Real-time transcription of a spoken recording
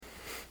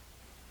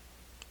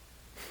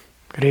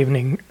Good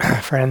evening,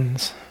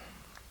 friends.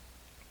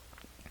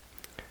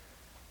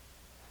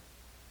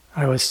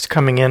 I was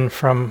coming in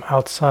from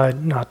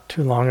outside not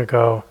too long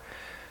ago,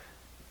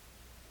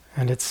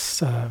 and it's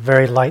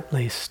very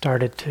lightly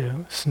started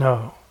to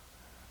snow.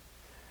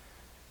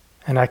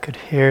 And I could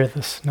hear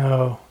the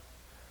snow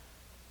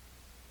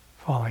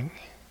falling.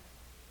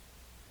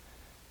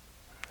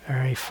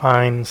 Very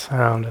fine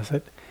sound as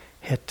it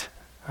hit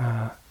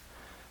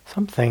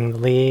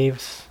something,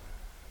 leaves,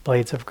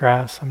 blades of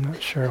grass, I'm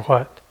not sure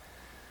what.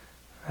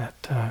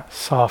 That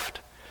soft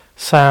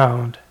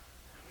sound.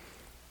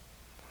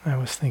 I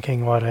was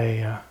thinking what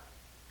a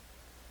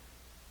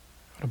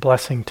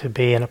blessing to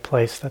be in a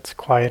place that's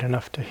quiet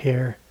enough to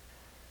hear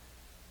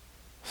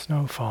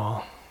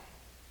snowfall.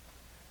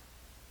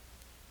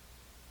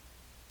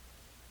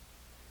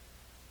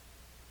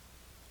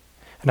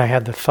 And I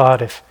had the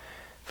thought, if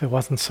it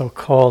wasn't so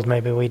cold,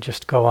 maybe we'd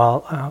just go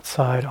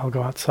outside. I'll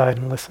go outside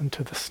and listen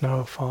to the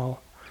snow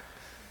fall.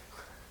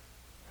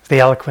 The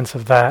eloquence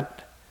of that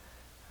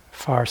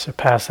far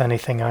surpass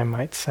anything I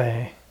might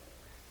say.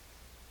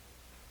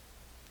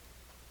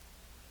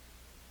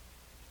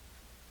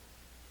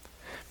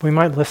 We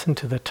might listen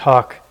to the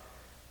talk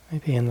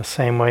maybe in the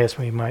same way as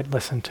we might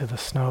listen to the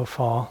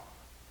snowfall.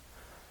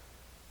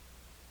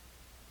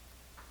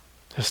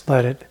 Just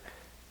let it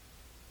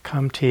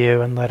come to you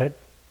and let it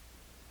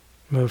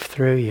move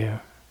through you.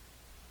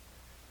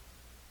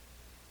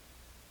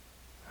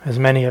 As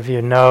many of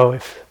you know,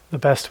 if the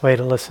best way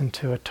to listen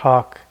to a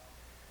talk,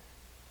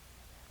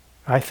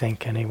 I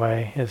think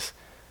anyway, is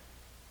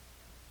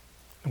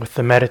with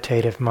the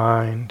meditative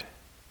mind.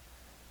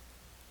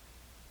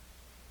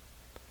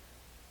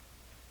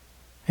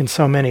 In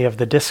so many of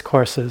the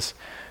discourses,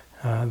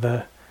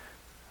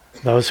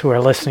 those who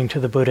are listening to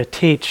the Buddha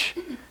teach,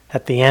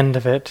 at the end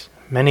of it,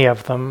 many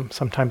of them,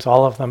 sometimes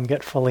all of them,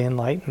 get fully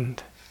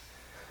enlightened.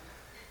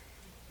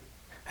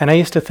 And I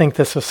used to think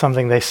this was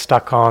something they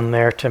stuck on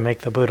there to make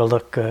the Buddha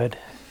look good.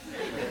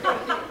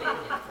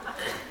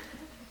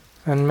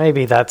 And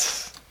maybe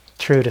that's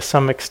true to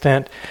some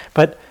extent,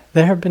 but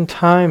there have been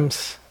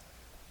times,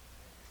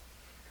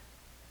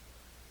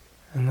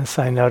 and this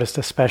I noticed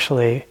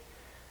especially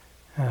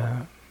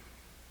when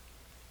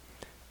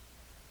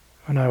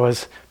I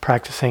was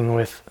practicing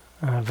with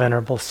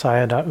Venerable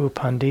Sayadaw U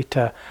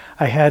Pandita,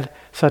 I had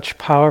such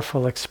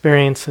powerful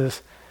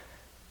experiences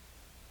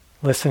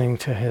listening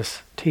to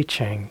his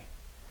teaching.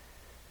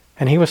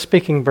 And he was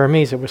speaking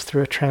Burmese, it was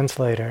through a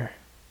translator.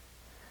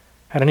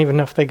 I don't even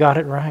know if they got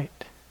it right.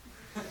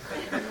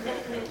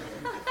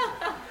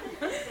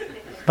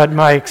 But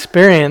my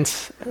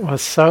experience was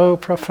so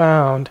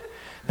profound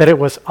that it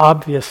was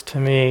obvious to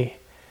me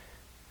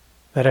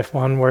that if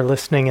one were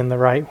listening in the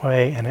right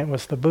way and it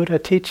was the Buddha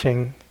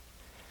teaching,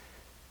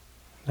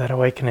 that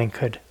awakening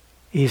could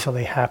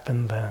easily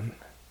happen then.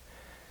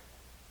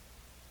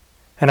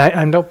 And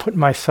I don't put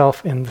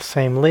myself in the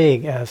same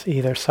league as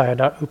either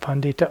Sayadaw U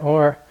Pandita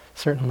or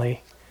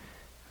certainly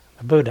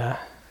the Buddha.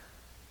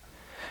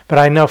 But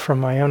I know from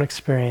my own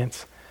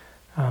experience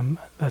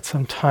that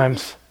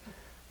sometimes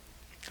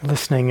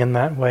listening in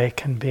that way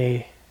can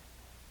be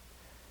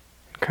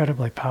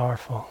incredibly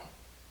powerful.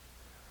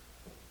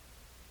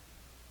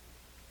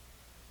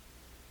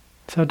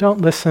 So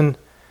don't listen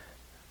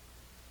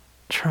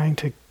trying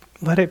to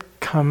let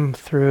it come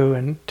through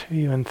and to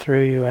you and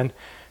through you, and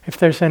if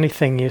there's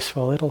anything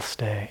useful, it'll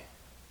stay.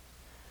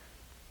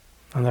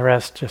 And the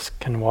rest just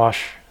can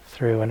wash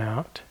through and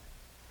out.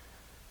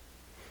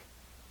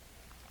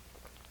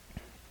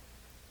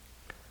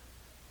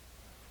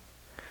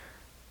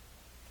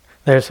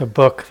 There's a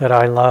book that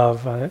I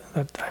love,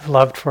 that I've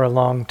loved for a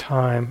long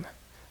time,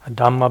 a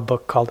Dhamma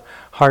book called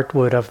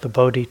Heartwood of the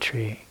Bodhi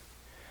Tree.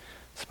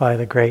 It's by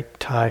the great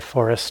Thai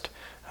forest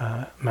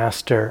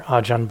master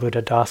Ajahn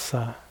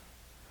Buddhadasa.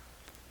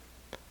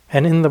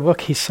 And in the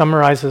book he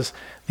summarizes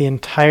the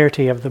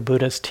entirety of the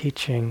Buddha's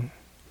teaching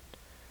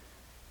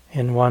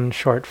in one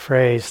short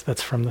phrase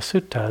that's from the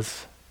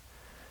suttas.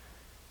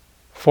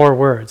 4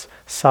 words,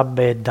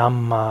 Sabbe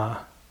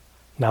Dhamma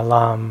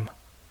Nalam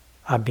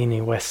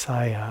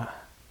Abhinivesaya.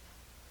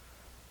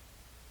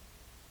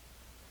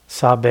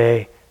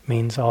 Sabbe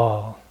means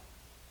all.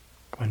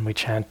 When we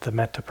chant the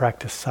metta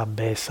practice,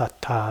 Sabbe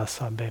Satta,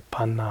 Sabbe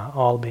Panna,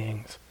 all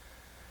beings.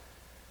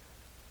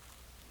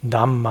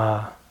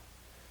 Dhamma,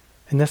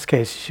 in this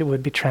case, it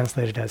would be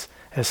translated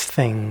as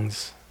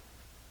things,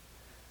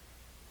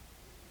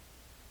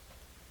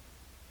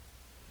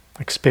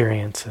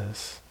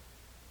 experiences.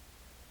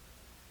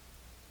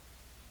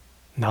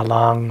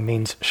 Nalang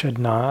means should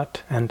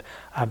not, and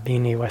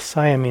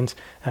abhinivesaya means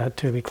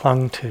to be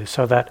clung to,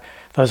 so that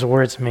those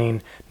words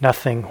mean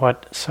nothing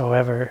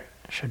whatsoever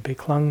should be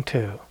clung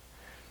to.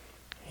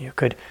 You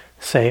could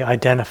say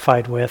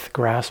identified with,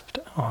 grasped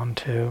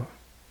onto,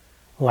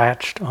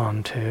 latched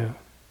onto.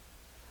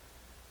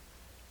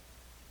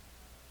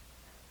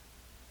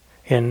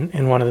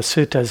 In one of the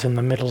suttas in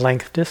the middle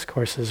length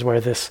discourses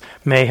where this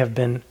may have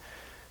been,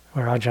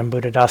 where Ajahn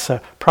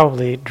Buddhadasa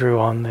probably drew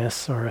on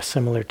this or a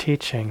similar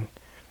teaching,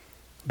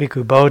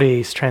 Bhikkhu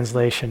Bodhi's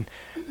translation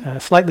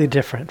slightly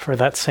different for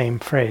that same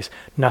phrase.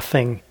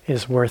 Nothing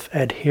is worth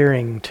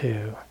adhering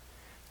to,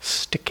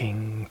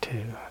 sticking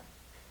to.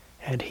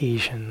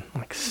 Adhesion,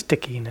 like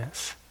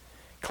stickiness,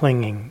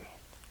 clinging.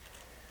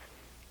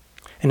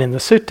 And in the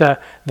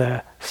sutta,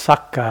 the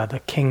Sakka,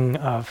 the king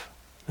of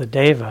the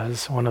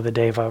Devas, one of the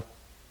Deva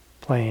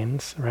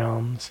planes,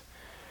 realms,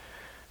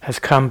 has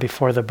come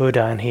before the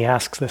Buddha, and he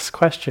asks this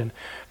question: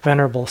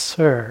 Venerable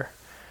Sir,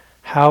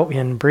 how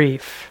in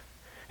brief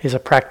is a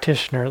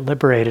practitioner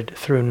liberated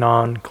through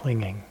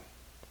non-clinging?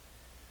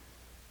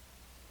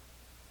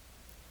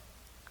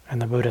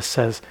 And the Buddha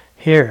says,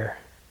 Hear,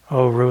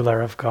 O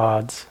ruler of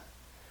gods.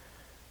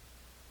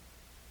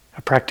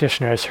 A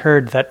practitioner has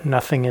heard that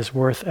nothing is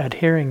worth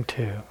adhering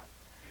to.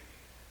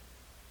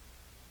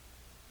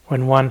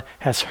 When one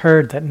has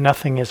heard that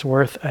nothing is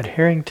worth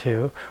adhering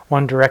to,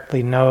 one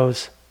directly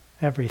knows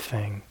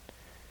everything.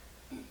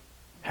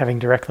 Having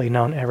directly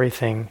known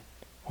everything,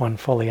 one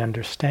fully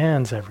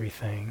understands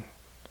everything.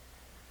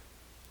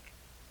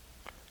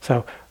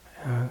 So,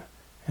 and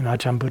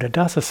Ajahn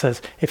Buddhadasa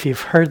says, if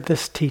you've heard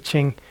this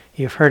teaching,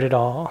 you've heard it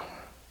all.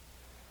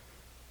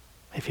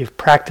 If you've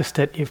practiced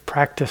it, you've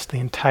practiced the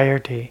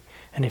entirety.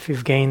 And if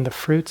you've gained the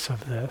fruits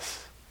of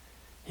this,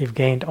 you've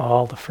gained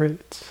all the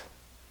fruits.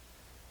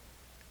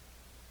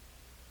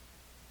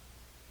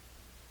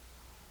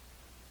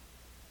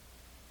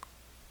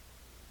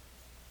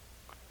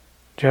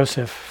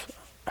 Joseph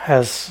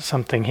has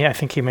something, I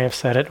think he may have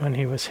said it when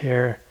he was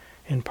here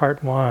in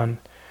part 1,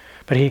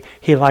 but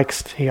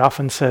he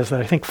often says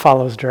that I think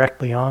follows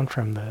directly on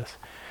from this.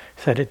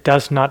 He said, it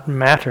does not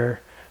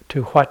matter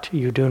to what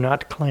you do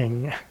not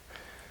cling.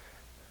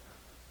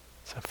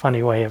 It's a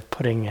funny way of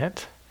putting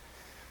it.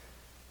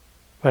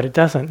 But it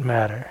doesn't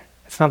matter.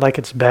 It's not like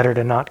it's better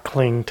to not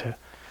cling to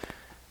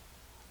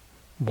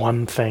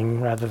one thing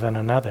rather than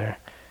another.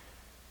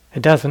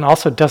 It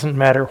also doesn't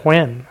matter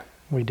when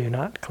we do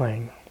not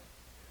cling.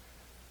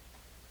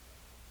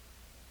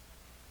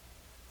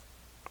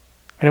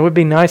 And it would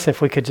be nice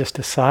if we could just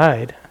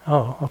decide,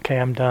 oh, okay,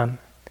 I'm done.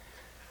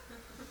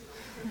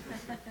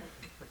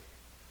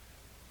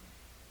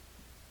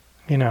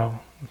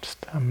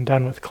 I'm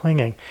done with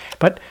clinging.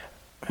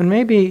 And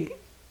maybe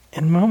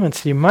in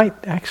moments you might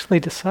actually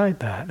decide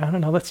that. I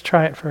don't know, let's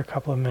try it for a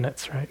couple of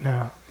minutes right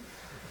now.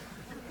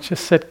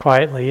 Just sit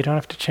quietly, you don't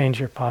have to change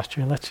your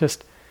posture. Let's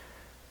just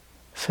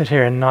sit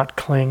here and not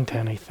cling to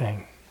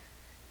anything.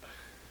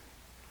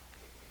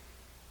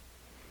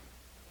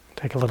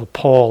 Take a little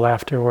poll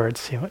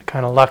afterwards, see what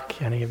kind of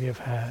luck any of you have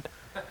had.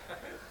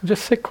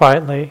 Just sit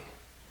quietly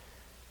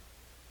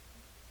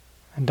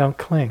and don't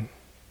cling.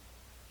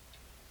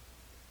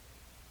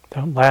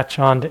 Don't latch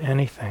on to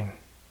anything.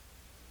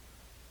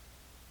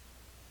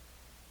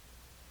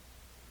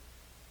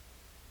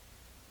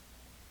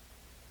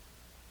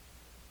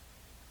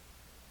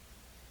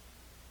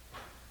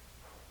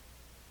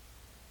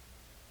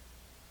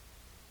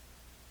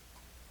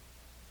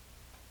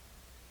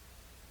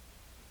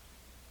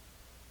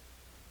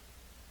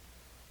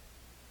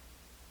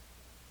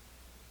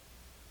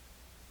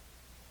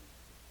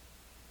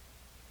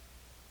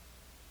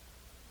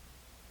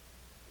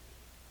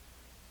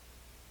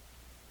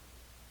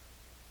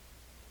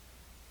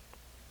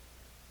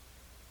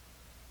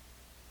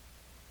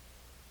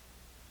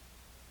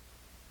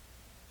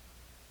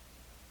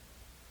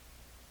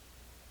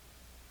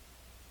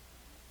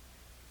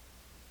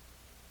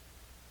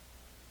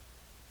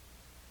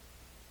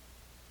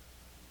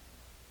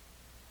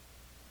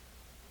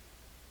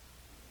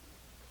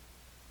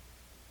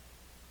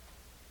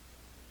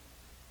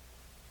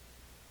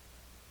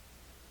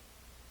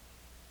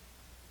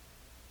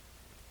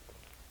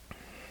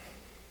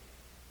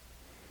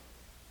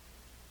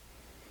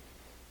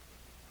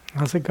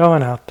 How's it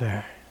going out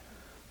there?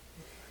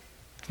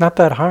 It's not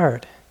that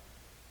hard.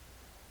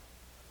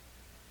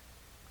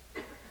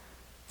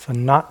 It's a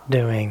not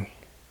doing.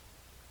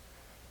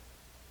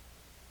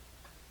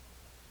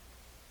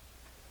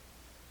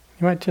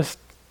 Might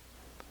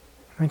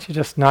you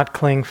just not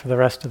cling for the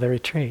rest of the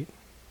retreat?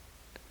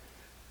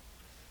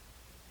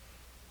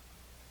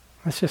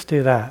 Let's just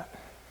do that.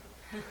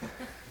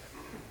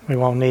 We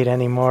won't need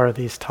any more of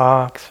these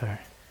talks,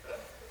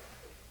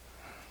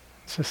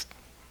 it's just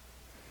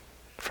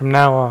from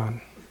now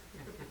on.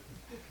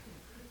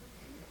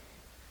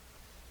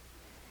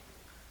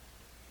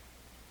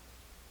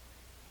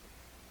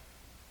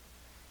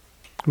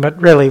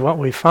 But really what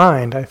we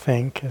find, I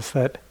think, is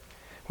that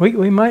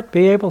we might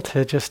be able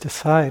to just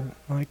decide,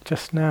 like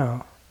just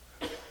now.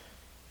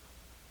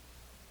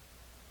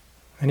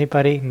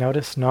 Anybody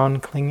notice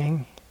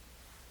non-clinging?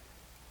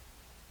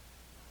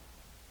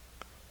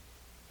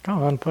 Go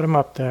on, put them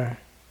up there.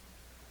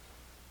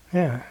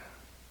 Yeah.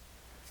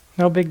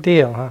 No big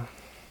deal, huh?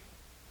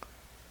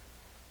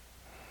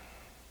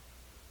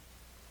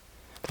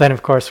 Then,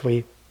 of course,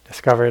 we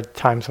discover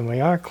times when we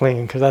are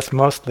clinging, because that's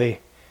mostly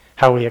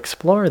how we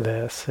explore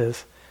this,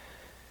 is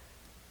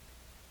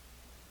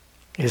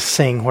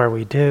seeing where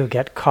we do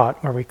get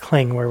caught, where we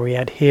cling, where we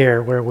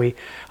adhere, where we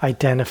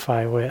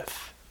identify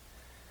with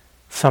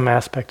some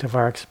aspect of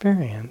our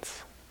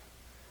experience.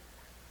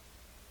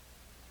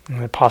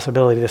 And the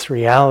possibility, this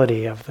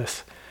reality of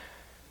this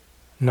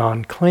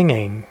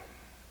non-clinging,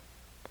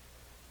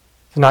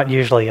 it's not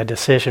usually a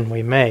decision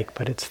we make,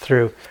 but it's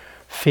through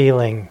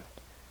feeling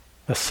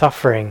the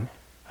suffering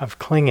of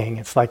clinging.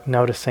 It's like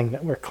noticing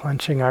that we're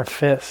clenching our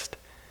fist,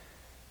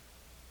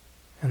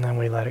 and then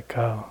we let it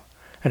go.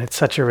 And it's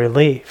such a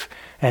relief,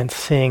 and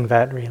seeing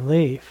that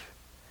relief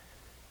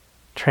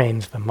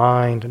trains the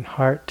mind and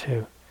heart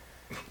to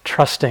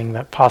trusting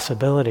that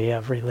possibility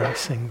of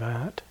releasing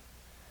that.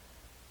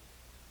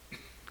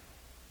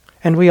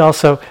 And we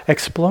also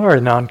explore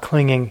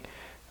non-clinging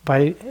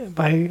by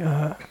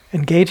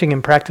engaging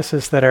in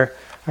practices that are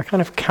kind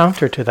of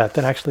counter to that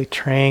actually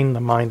train the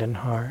mind and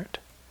heart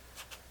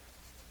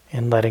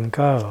in letting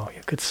go,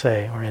 you could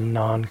say, or in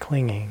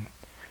non-clinging.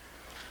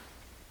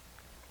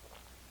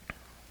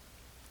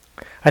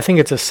 I think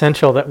it's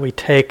essential that we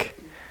take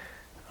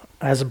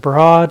as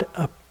broad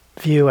a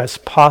view as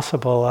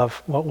possible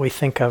of what we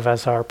think of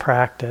as our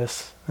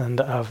practice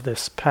and of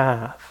this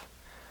path.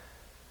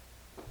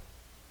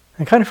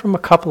 And kind of from a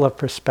couple of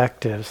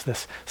perspectives,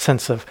 this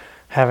sense of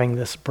having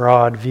this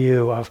broad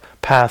view of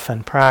path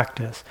and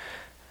practice.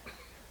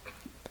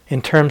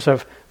 In terms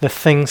of the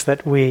things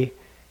that we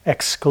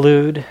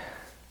exclude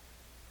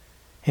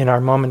in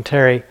our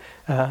momentary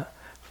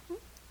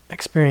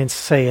experience,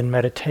 say in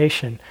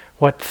meditation,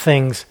 what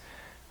things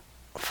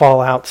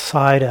fall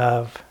outside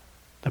of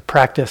the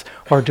practice,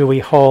 or do we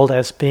hold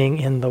as being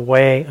in the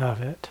way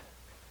of it,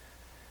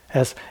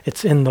 as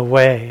it's in the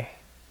way.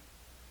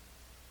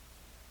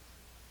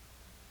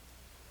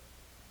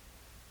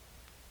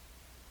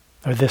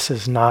 Or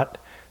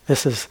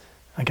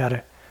I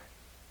gotta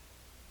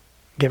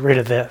get rid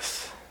of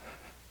this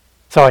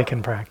so I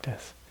can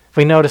practice. If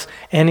we notice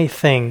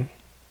anything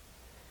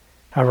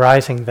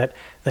arising that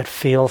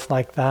feels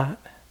like that,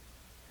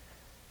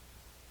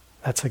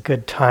 that's a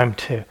good time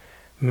to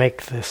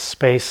make this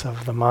space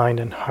of the mind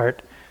and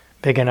heart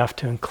big enough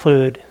to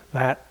include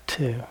that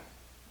too.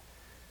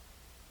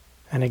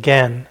 And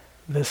again,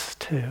 this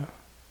too.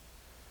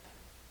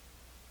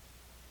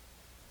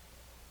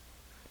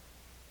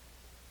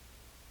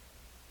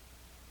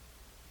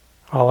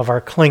 All of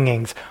our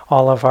clingings,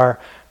 all of our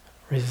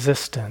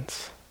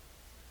resistance.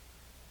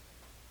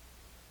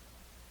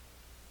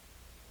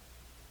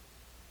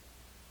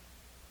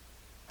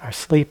 Our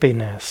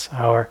sleepiness,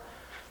 our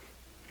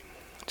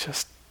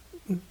just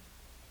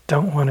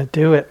don't want to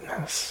do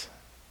itness,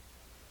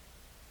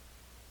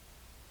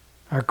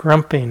 our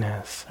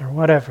grumpiness, or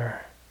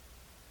whatever.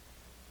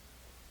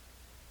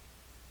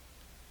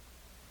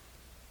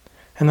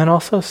 And then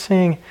also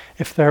seeing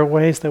if there are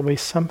ways that we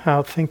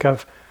somehow think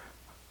of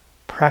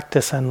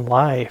practice and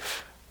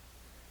life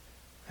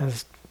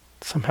as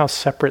somehow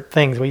separate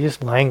things. We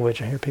use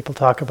language. I hear people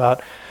talk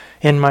about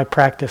in my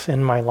practice,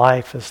 in my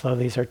life, as though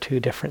these are two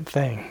different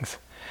things.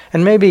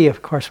 And maybe,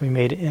 of course, we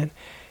made it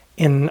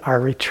in our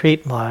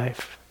retreat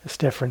life. It's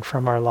different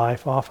from our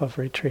life off of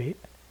retreat.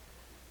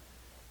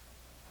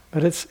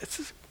 But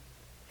it's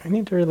we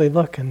need to really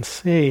look and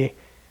see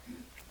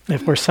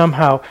if we're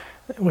somehow,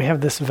 we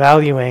have this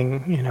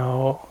valuing,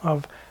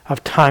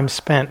 of time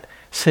spent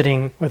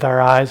sitting with our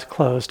eyes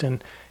closed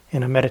in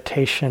a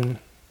meditation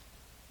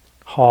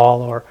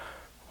hall or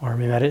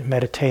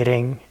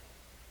meditating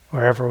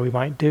wherever we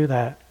might do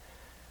that.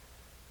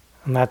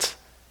 And that's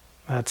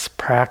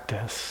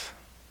practice.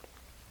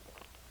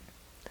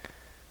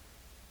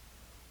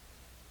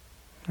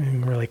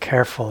 Being really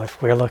careful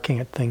if we're looking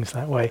at things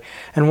that way.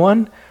 And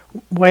one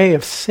way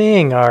of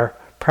seeing our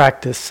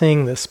practice,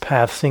 seeing this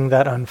path, seeing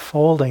that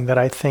unfolding, that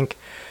I think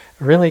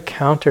really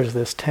counters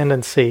this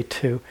tendency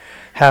to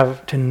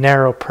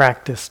narrow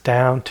practice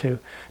down to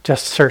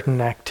just certain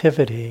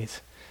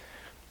activities,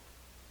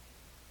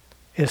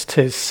 is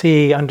to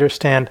see,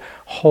 understand,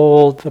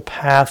 hold the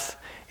path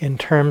in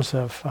terms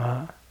of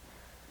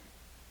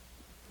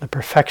the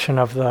perfection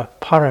of the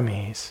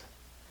Paramis.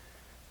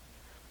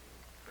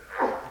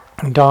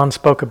 And Dawn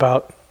spoke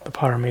about the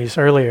Paramis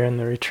earlier in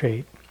the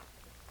retreat.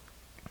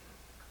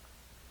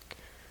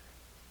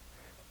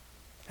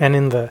 And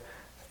in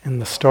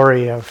the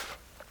story of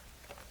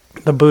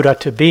the Buddha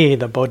to be,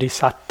 the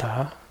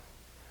Bodhisattva,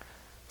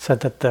 said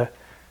that the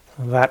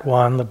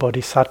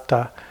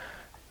Bodhisattva,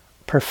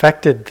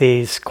 perfected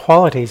these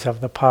qualities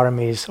of the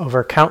Paramis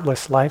over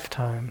countless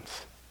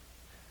lifetimes.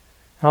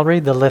 I'll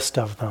read the list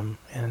of them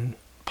in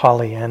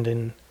Pali and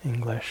in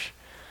English.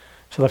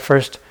 So the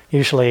first,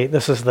 usually,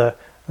 this is the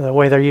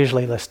way they're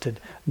usually listed: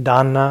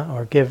 dana,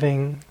 or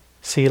giving;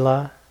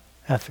 sila,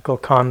 ethical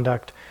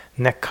conduct;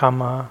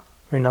 nekkhamma,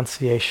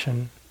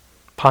 renunciation;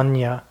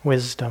 panya,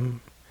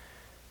 wisdom;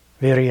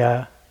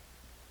 virya,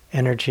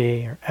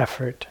 energy or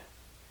effort.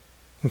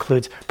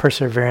 Includes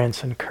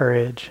perseverance and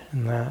courage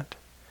in that;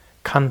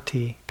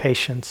 khanti,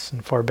 patience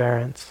and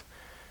forbearance;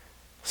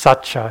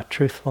 satcha,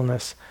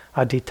 truthfulness;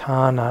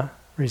 adhitthana,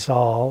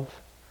 resolve;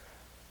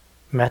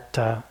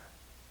 metta,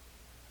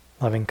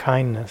 loving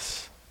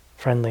kindness,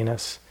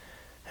 friendliness;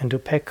 and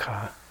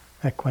upekkha,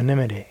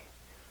 equanimity.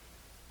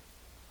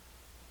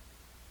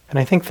 And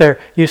I think they're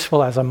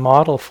useful as a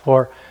model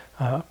for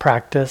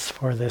practice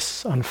for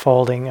this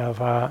unfolding of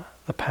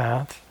the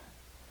path.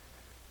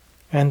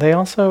 And they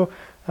also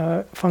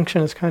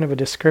function as kind of a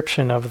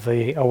description of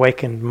the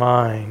awakened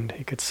mind.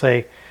 You could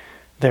say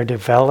they're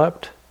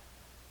developed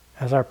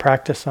as our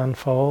practice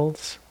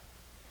unfolds.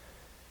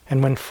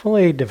 And when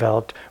fully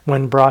developed,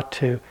 when brought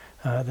to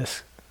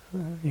this,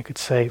 you could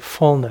say,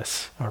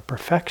 fullness or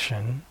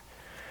perfection,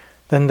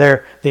 then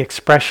they're the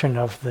expression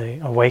of the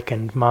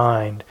awakened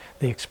mind,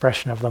 the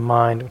expression of the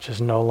mind which is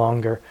no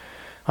longer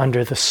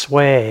under the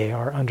sway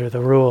or under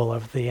the rule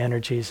of the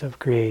energies of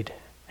greed,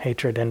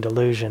 hatred, and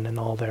delusion, and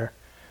all the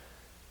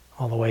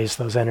ways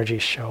those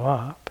energies show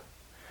up.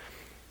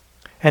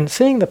 And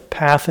seeing the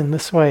path in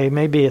this way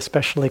may be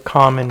especially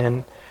common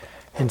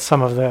in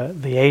some of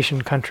the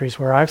Asian countries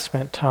where I've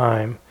spent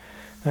time.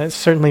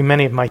 Certainly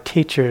many of my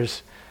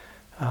teachers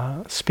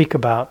speak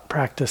about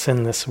practice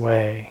in this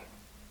way,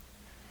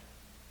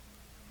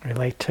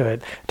 relate to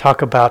it,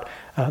 talk about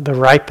the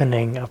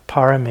ripening of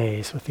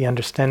paramis with the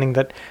understanding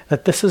that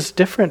this is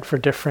different for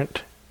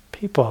different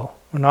people.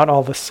 We're not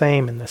all the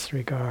same in this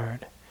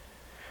regard.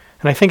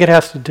 And I think it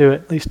has to do,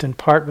 at least in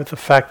part, with the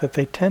fact that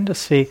they tend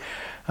to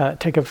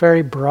take a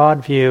very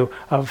broad view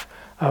of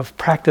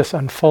practice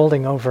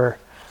unfolding over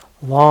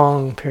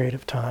long period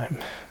of time,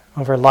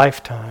 over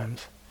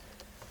lifetimes.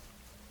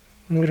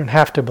 And we don't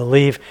have to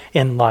believe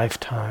in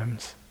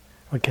lifetimes.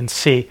 We can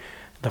see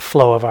the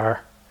flow of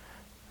our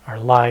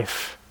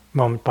life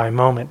moment by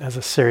moment as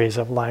a series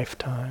of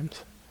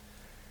lifetimes.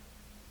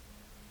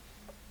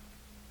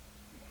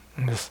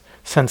 And this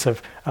sense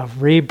of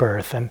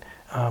rebirth and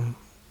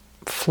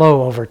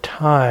flow over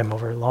time,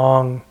 over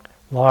long,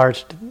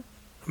 large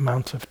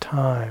amounts of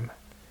time.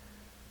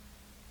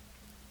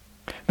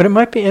 But it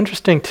might be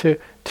interesting to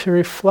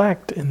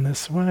reflect in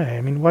this way.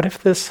 I mean, what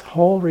if this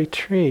whole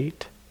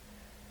retreat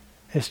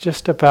is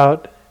just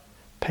about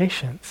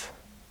patience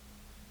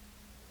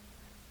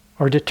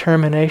or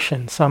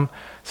determination, some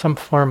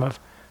form of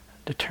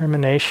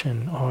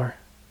determination, or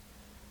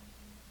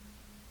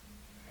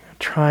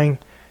trying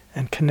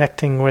and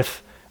connecting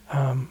with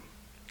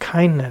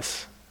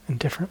kindness in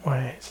different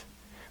ways?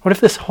 What if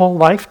this whole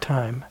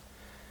lifetime,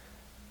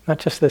 not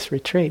just this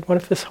retreat, what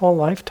if this whole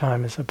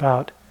lifetime is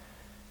about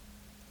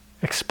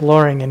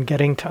exploring and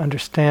getting to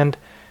understand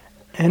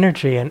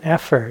energy and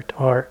effort,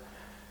 or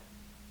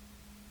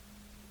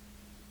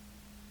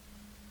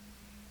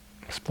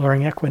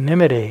exploring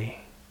equanimity?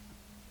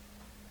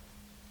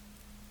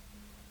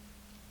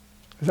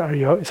 Is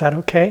that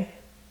okay?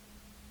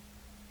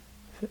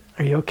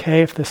 Are you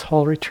okay if this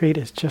whole retreat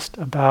is just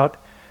about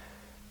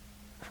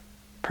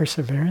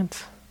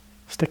perseverance,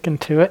 sticking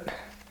to it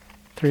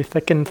through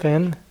thick and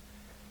thin?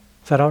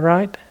 Is that all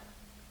right?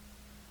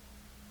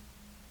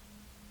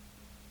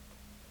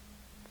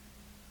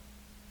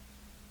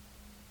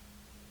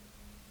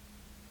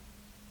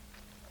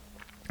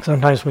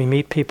 Sometimes we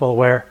meet people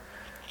where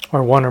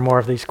one or more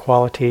of these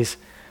qualities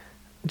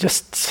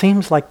just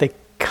seems like they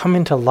come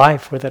into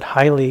life with it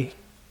highly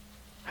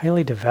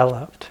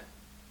developed.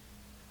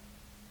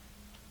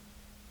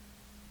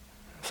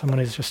 Someone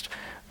who's just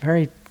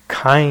very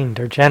kind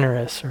or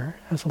generous or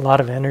has a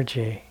lot of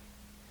energy.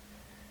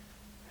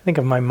 I think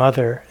of my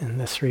mother in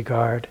this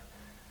regard.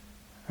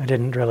 I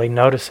didn't really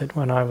notice it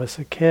when I was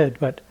a kid,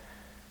 but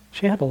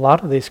she had a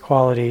lot of these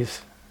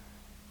qualities.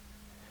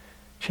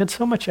 She had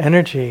so much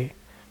energy.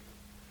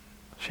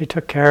 She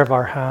took care of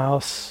our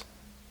house.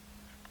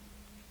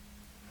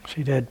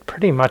 She did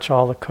pretty much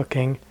all the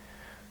cooking.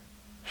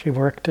 She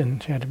worked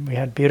and we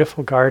had a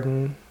beautiful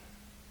garden,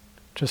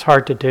 which is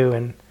hard to do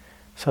in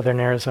southern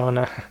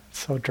Arizona. It's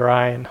so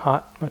dry and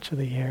hot much of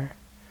the year.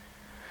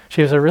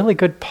 She was a really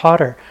good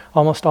potter.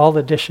 Almost all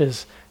the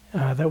dishes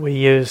that we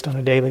used on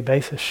a daily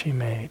basis she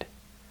made.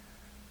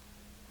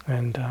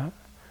 And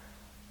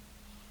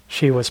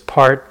she was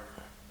part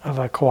of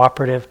a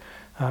cooperative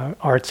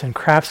arts and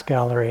crafts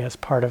gallery as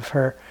part of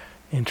her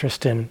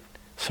interest in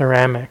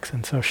ceramics.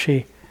 And so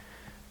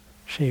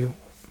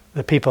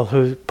the people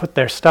who put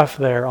their stuff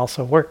there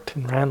also worked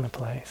and ran the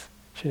place.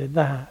 She did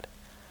that.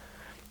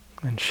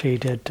 And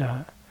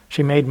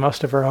she made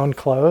most of her own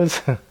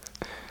clothes.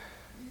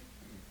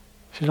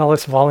 She did all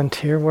this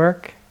volunteer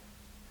work,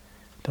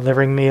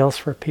 delivering meals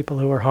for people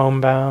who were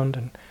homebound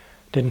and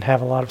didn't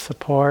have a lot of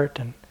support,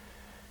 and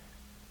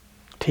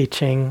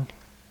teaching.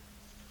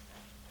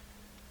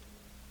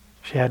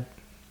 She had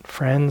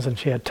friends and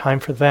she had time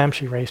for them.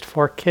 She raised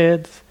 4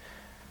 kids,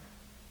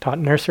 taught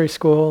nursery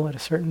school at a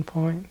certain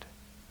point.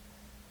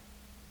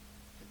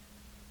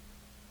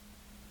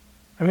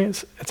 I mean,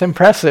 it's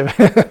impressive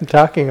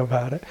talking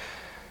about it.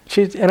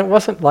 And it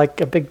wasn't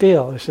like a big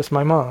deal. It was just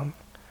my mom,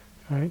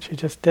 right? She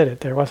just did it.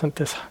 There wasn't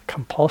this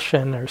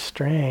compulsion or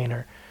strain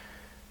or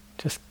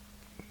just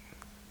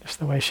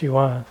the way she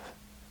was.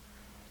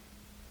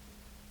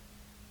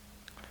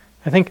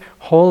 I think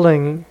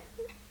holding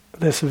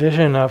this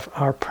vision of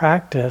our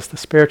practice, the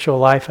spiritual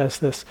life, as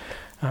this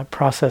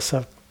process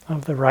of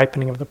the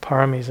ripening of the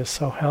paramis is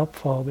so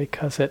helpful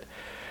because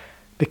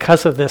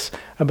of this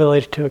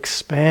ability to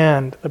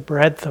expand the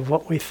breadth of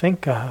what we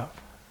think of.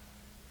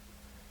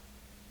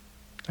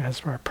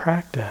 as our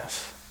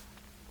practice.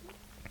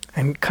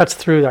 And cuts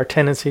through our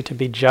tendency to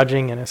be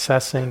judging and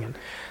assessing and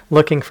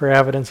looking for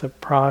evidence of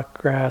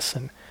progress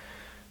and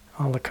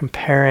all the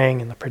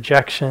comparing and the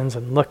projections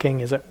and looking,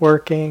 is it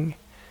working?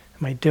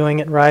 Am I doing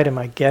it right? Am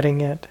I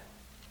getting it?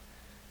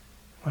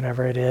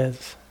 Whatever it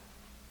is.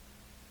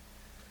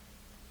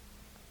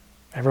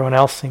 Everyone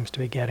else seems to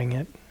be getting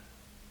it.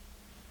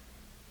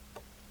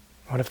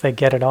 What if they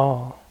get it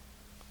all?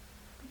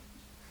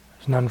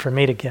 There's none for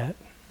me to get.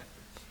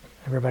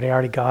 Everybody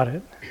already got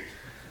it.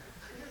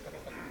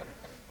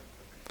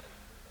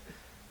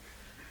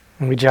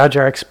 And we judge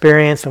our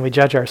experience and we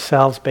judge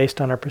ourselves based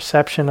on our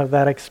perception of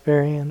that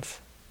experience.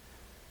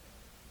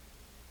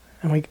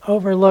 And we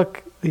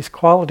overlook these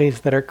qualities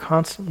that are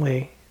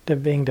constantly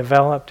being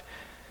developed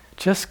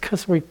just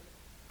because we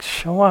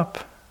show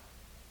up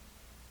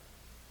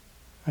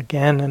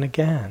again and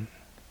again.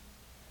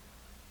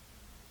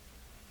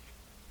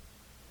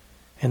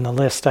 In the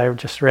list I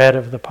just read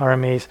of the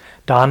Paramis,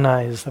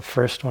 Dana is the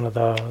first one of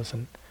those,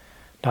 and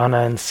Dana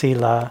and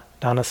Sila,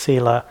 Dana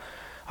Sila,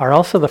 are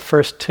also the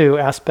first two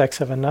aspects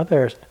of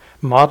another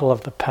model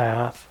of the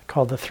path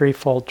called the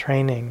threefold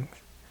training,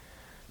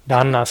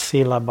 Dana,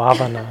 Sila,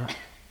 Bhavana.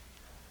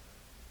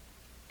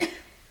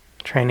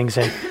 Trainings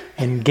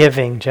in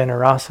giving,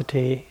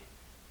 generosity,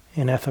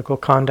 in ethical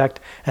conduct,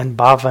 and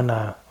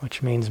bhavana,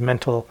 which means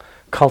mental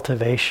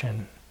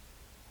cultivation.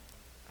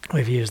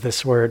 We've used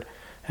this word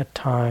at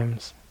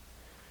times.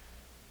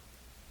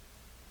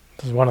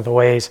 This is one of the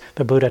ways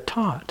the Buddha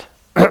taught.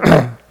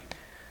 I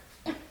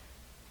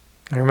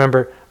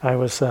remember I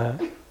was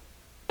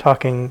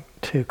talking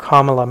to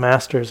Kamala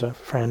Masters, a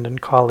friend and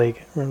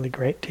colleague, a really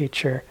great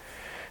teacher,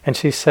 and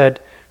she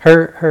said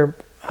her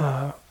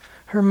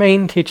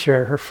main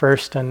teacher, her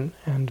first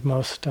and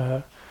most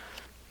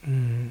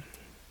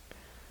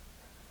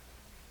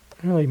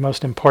really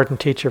most important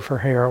teacher for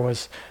her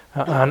was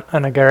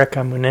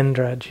Anagarika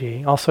Munindra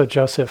ji, also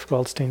Joseph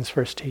Goldstein's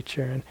first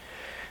teacher.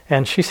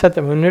 And she said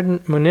that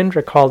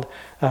Munindra called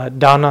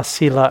Dana,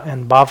 Sila,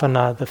 and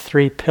Bhavana the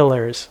three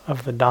pillars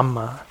of the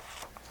Dhamma.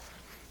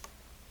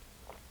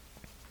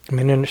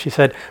 She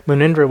said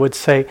Munindra would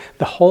say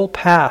the whole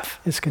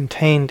path is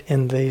contained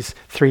in these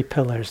three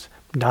pillars,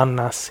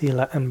 Dana,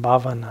 Sila, and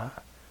Bhavana.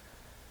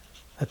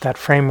 That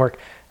framework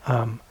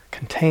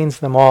contains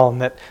them all,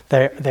 and that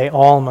they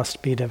all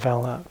must be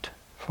developed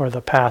for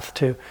the path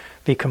to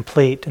be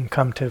complete and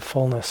come to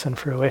fullness and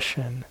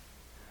fruition.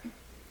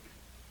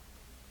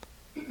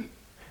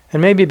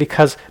 And maybe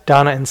because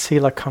Dana and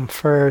Sila come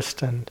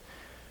first, and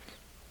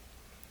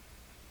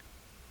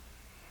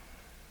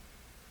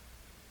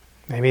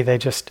maybe they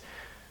just,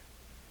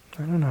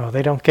 I don't know,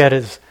 they don't get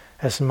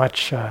as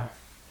much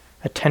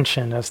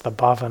attention as the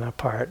bhavana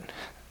part.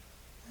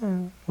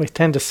 We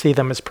tend to see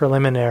them as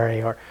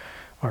preliminary or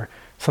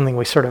something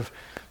we sort of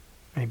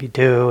maybe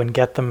do and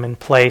get them in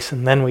place,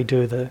 and then we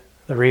do the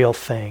real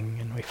thing,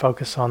 and we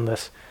focus on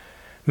this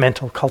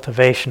mental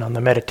cultivation, on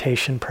the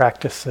meditation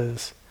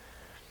practices,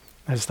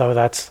 as though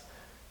that's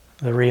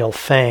the real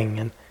thing,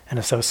 and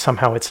as though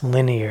somehow it's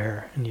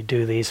linear, and you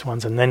do these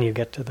ones and then you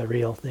get to the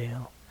real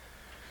deal.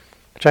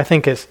 Which I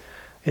think is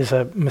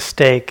a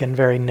mistake and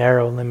very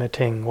narrow,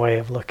 limiting way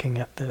of looking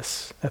at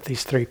this, at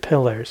these three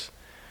pillars.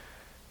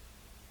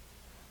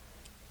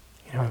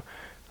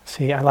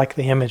 See, I like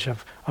the image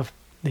of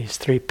these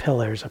three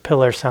pillars. A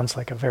pillar sounds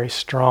like a very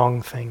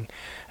strong thing,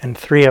 and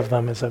three of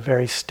them is a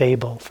very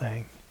stable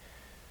thing.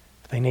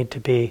 They need to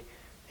be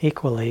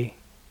equally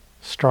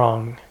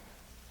strong.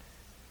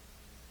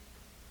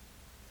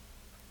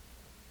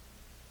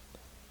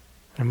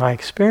 In my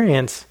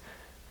experience,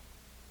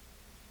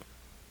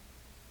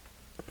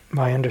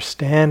 my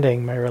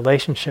understanding, my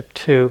relationship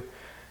to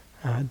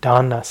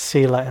Dana,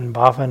 Sila, and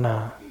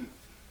Bhavana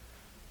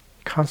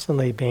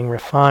constantly being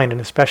refined,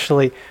 and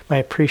especially my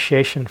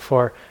appreciation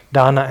for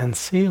Dana and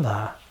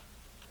Sila.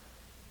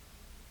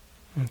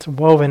 It's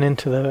woven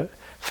into the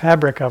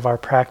fabric of our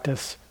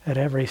practice at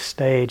every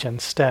stage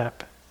and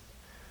step.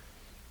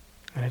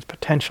 And its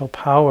potential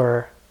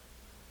power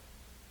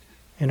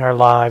in our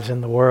lives,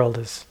 in the world,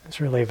 is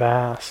really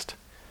vast.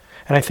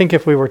 And I think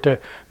if we were to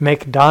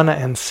make Dana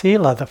and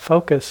Sila the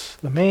focus,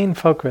 the main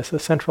focus, the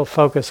central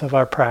focus of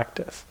our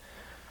practice,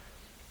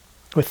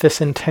 with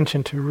this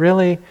intention to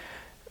really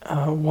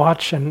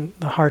watch in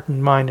the heart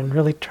and mind and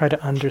really try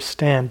to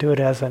understand, do it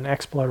as an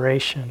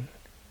exploration,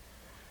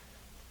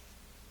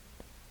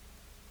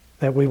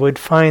 that we would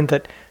find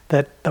that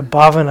the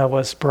bhavana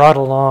was brought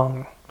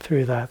along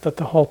through that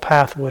the whole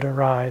path would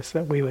arise,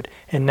 that we would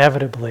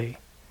inevitably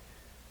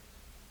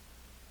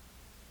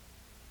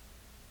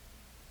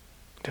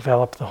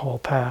develop the whole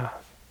path.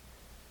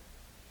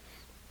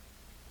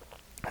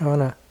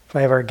 If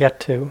I ever get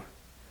to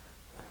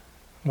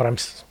what I'm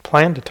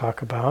planned to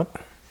talk about,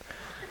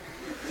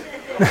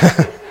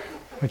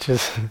 which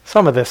is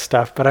some of this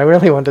stuff, but I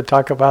really want to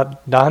talk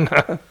about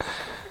Dana,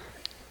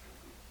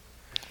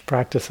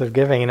 practice of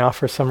giving, and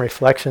offer some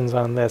reflections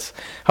on this,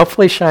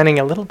 hopefully shining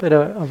a little bit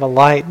of a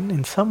light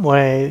in some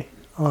way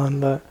on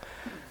the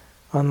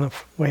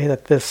way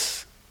that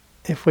this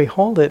if we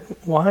hold it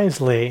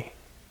wisely,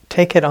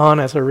 take it on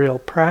as a real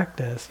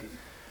practice,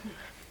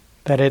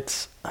 that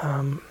it's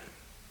an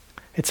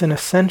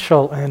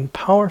essential and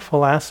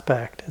powerful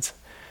aspect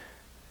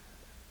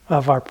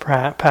of our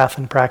path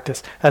and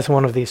practice as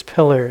one of these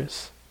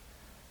pillars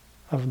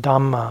of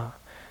Dhamma.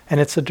 And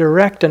it's a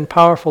direct and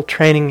powerful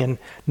training in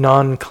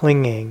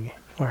non-clinging,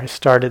 where I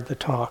started the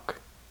talk.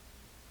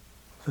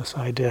 This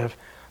idea of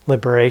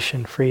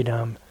liberation,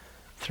 freedom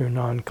through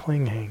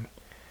non-clinging.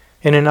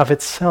 In and of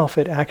itself,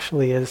 it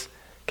actually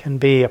can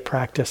be a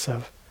practice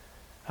of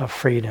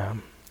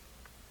freedom.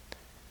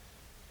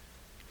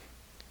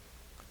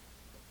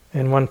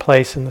 In one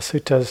place in the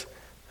suttas,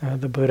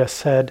 the Buddha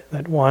said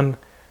that one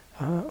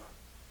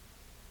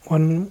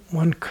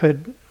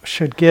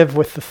should give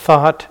with the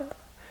thought,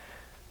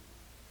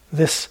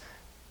 this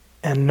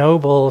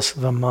ennobles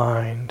the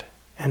mind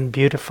and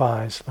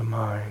beautifies the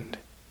mind.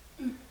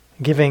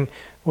 Giving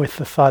with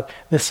the thought,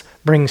 this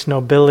brings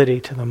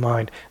nobility to the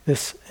mind.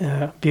 This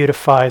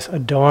beautifies,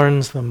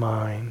 adorns the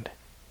mind.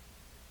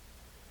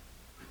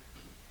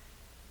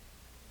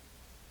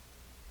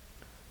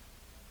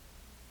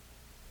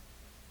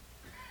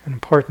 An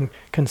important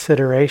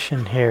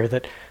consideration here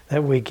that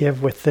we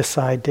give with this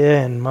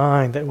idea in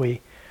mind, that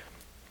we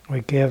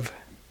give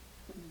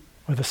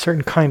with a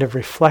certain kind of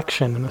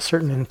reflection and a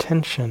certain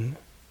intention.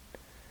 I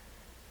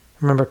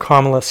remember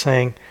Kamala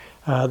saying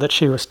that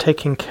she was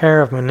taking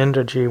care of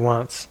Munindraji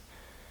once.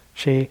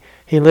 He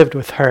lived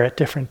with her at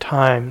different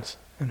times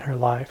in her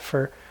life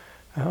for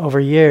over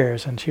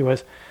years, and he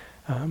was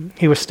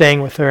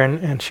staying with her,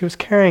 and she was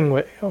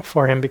caring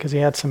for him because he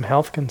had some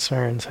health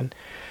concerns,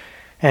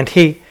 and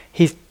he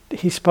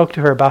spoke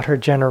to her about her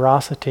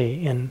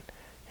generosity in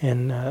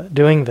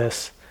doing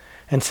this,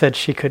 and said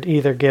she could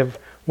either give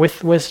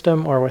with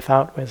wisdom or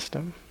without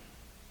wisdom.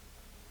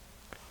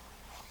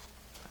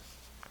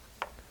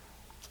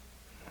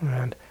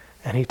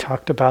 And he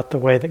talked about the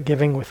way that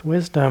giving with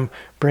wisdom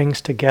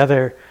brings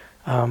together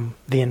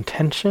the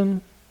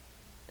intention,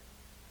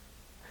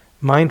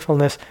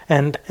 mindfulness,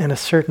 and a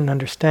certain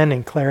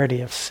understanding, clarity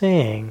of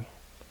seeing.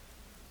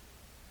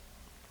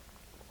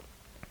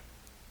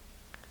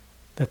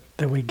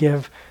 That we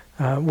give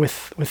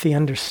with the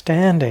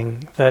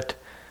understanding that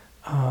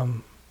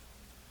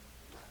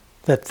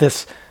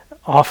this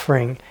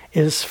offering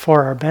is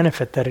for our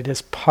benefit, that it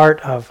is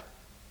part of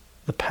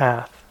the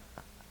path,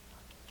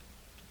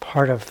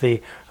 part of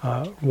the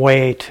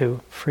way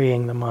to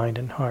freeing the mind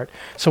and heart.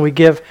 So we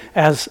give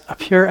as a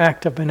pure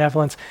act of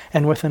benevolence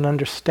and with an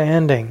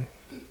understanding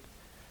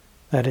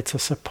that it's a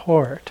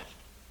support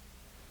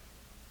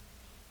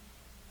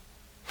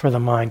for the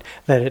mind,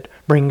 that it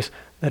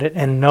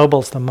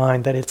ennobles the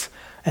mind, that it's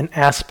an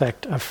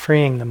aspect of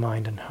freeing the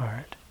mind and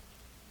heart.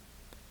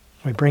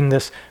 We bring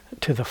this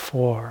to the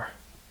fore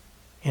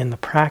in the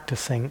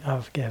practicing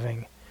of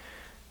giving.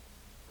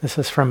 This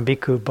is from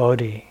Bhikkhu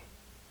Bodhi.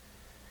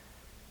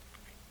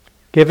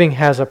 Giving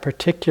has a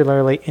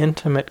particularly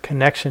intimate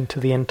connection to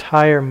the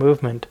entire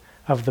movement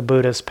of the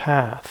Buddha's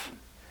path.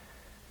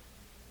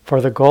 For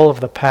the goal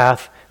of the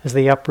path is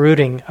the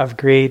uprooting of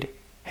greed,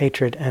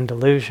 hatred, and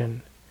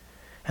delusion,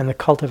 and the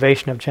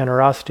cultivation of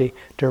generosity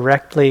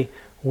directly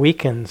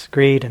weakens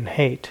greed and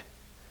hate,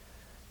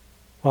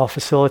 while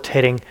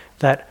facilitating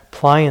that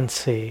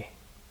pliancy,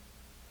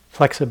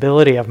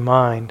 flexibility of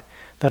mind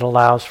that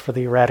allows for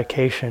the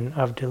eradication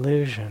of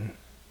delusion.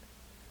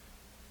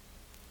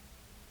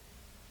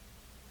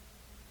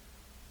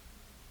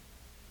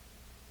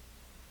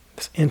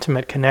 This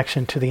intimate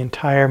connection to the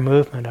entire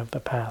movement of the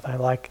path. I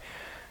like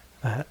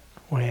that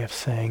way of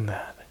saying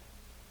that.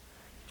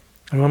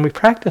 And when we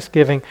practice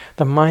giving,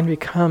 the mind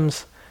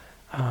becomes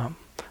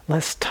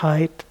less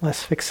tight,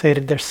 less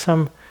fixated. There's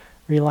some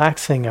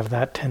relaxing of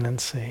that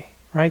tendency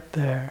right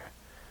there.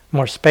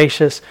 More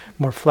spacious,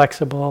 more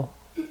flexible.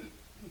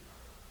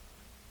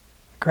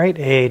 Great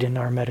aid in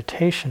our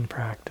meditation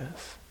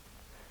practice.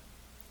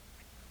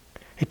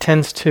 It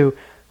tends to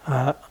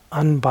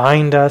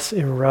unbind us,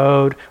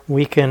 erode,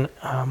 weaken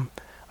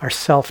our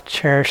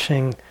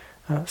self-cherishing,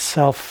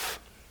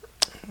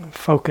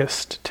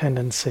 self-focused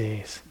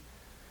tendencies.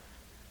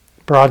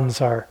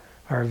 Broadens our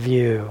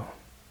view.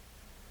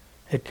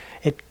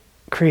 It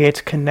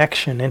creates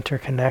connection,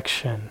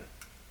 interconnection,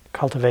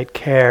 cultivate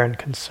care and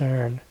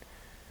concern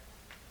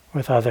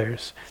with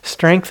others,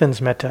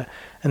 strengthens metta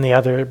and the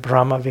other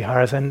Brahma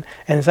Viharas, and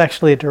is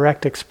actually a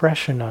direct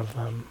expression of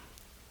them.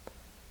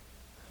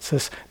 It's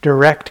this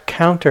direct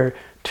counter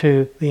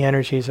to the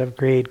energies of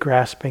greed,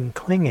 grasping,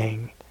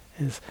 clinging,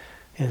 is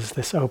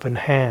this open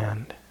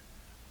hand.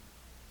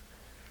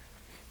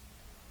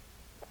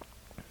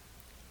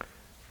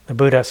 The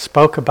Buddha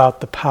spoke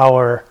about the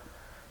power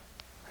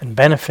and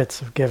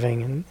benefits of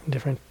giving in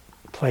different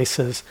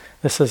places.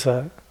 This is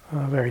a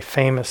very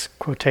famous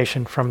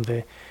quotation from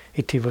the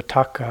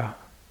Itivuttaka.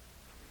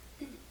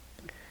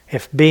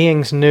 If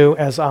beings knew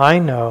as I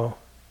know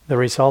the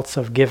results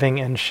of giving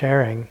and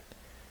sharing,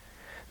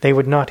 they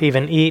would not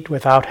even eat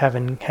without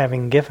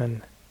having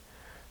given,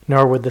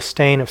 nor would the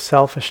stain of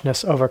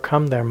selfishness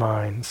overcome their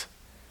minds.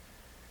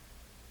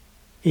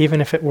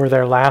 even if it were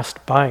their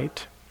last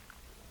bite,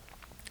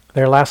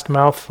 their last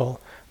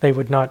mouthful, they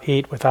would not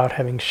eat without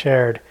having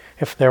shared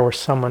if there were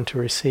someone to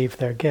receive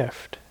their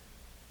gift.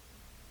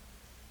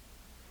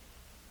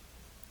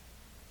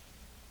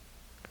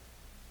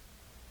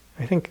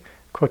 I think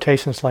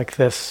quotations like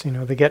this,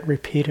 they get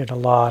repeated a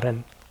lot,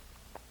 and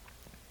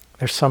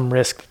there's some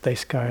risk that they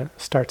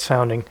start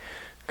sounding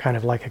kind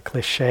of like a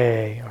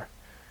cliche, or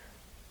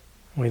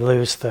we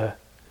lose the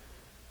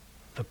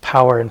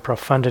power and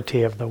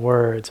profundity of the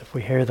words if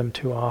we hear them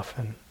too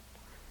often.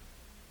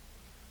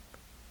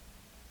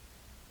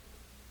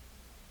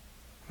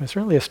 It's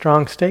really a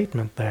strong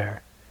statement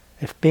there.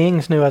 If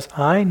beings knew as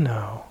I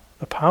know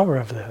the power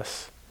of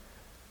this,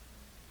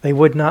 they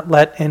would not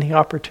let any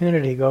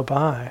opportunity go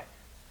by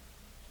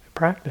to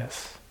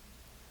practice.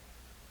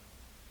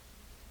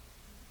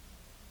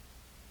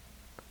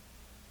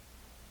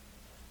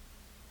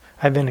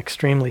 I've been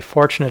extremely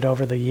fortunate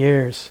over the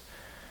years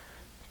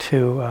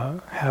to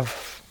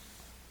have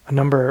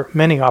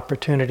many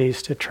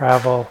opportunities to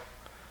travel,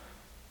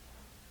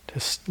 to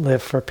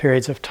live for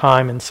periods of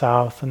time in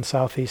South and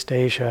Southeast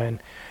Asia, and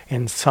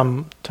in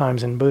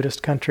sometimes in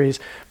Buddhist countries,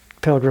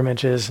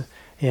 pilgrimages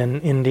in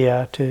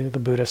India to the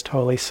Buddhist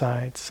holy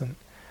sites, and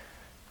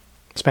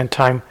spent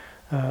time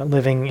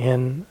living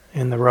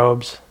in the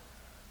robes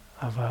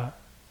of a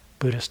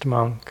Buddhist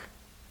monk.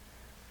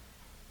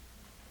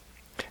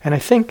 And I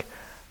think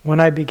when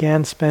I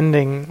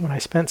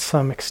spent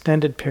some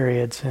extended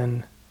periods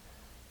in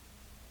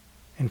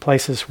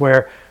places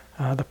where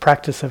the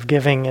practice of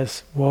giving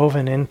is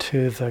woven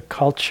into the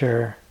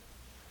culture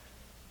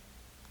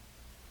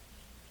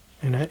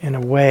in a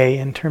way,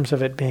 in terms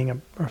of it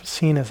being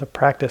seen as a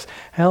practice,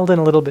 held in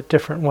a little bit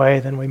different way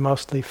than we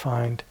mostly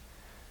find,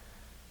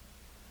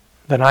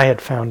 than I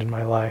had found in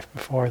my life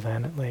before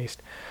then, at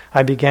least.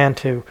 I began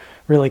to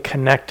really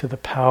connect to the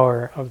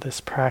power of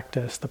this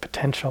practice, the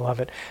potential of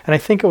it. And I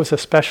think it was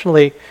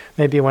especially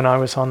maybe when I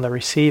was on the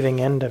receiving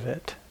end of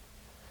it.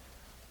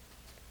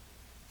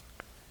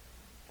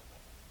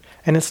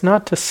 And it's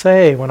not to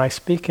say, when I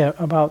speak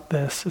about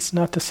this, it's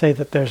not to say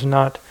that there's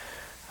not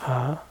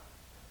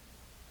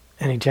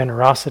any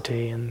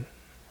generosity in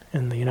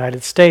the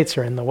United States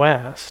or in the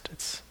West.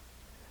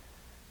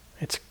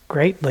 It's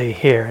greatly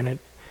here, and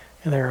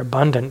there are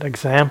abundant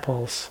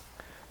examples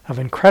of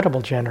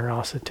incredible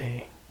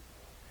generosity.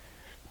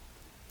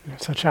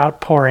 Such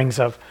outpourings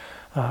of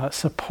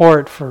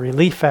support for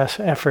relief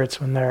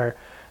efforts when there are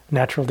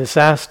natural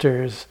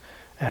disasters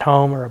at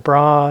home or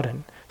abroad,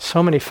 and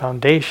so many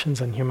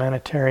foundations and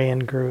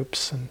humanitarian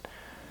groups, and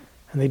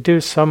they do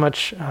so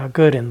much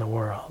good in the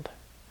world.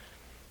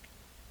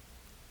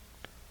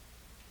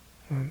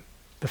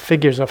 The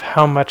figures of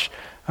how much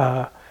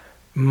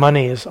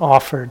money is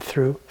offered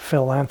through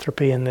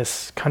philanthropy in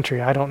this country,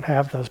 I don't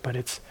have those, but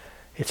it's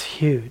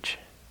huge.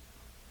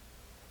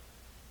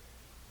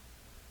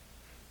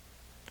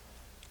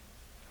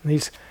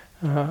 These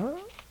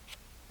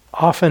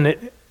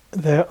often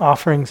the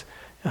offerings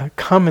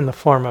come in the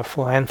form of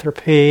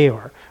philanthropy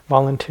or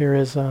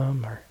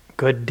volunteerism or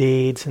good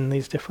deeds in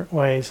these different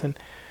ways,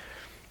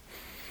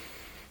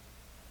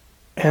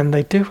 and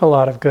they do a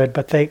lot of good,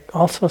 but they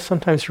also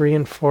sometimes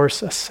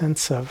reinforce a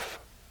sense of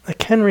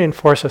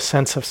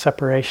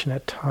separation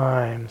at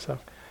times,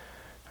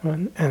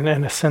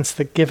 and a sense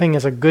that giving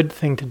is a good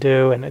thing to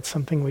do, and it's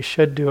something we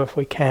should do if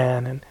we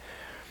can,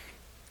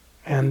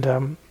 and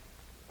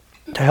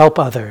to help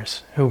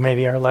others who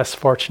maybe are less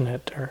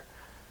fortunate or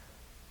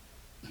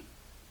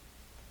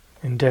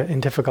in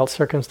difficult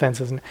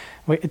circumstances. And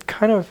it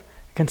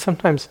can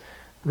sometimes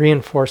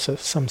reinforce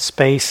some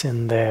space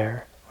in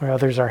there where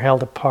others are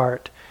held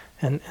apart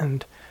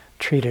and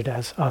treated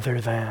as other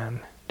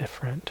than,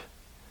 different.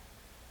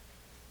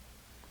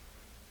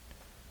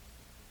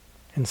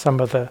 In some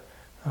of the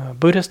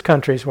Buddhist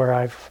countries where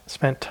I've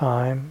spent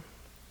time,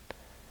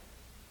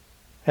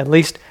 at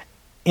least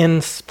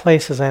in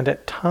places and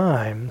at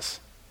times,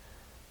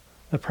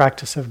 the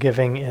practice of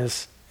giving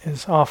is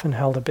often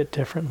held a bit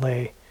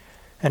differently,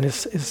 and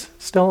is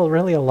still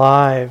really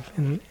alive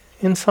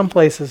in some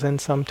places and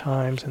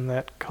sometimes in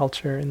that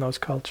culture, in those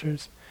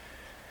cultures,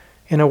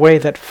 in a way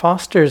that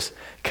fosters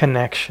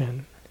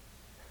connection,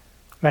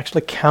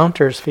 actually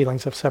counters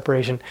feelings of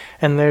separation,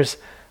 and there's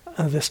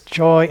this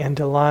joy and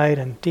delight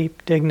and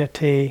deep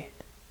dignity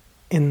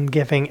in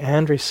giving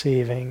and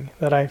receiving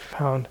that I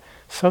found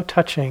so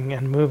touching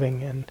and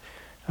moving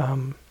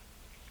and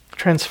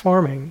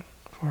transforming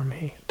for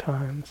me at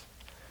times.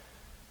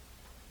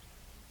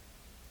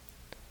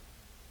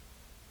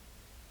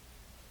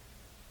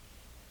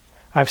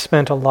 I've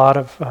spent a lot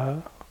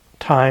of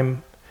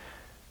time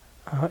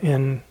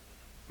in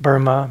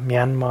Burma,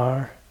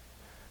 Myanmar,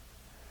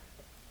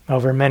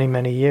 over many,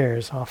 many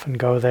years. Often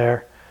go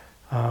there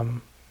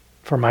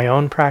for my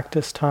own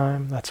practice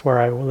time. That's where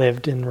I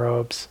lived in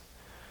robes.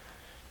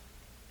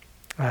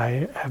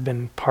 I have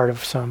been part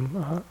of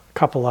some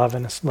couple of,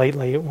 and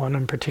lately one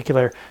in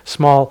particular,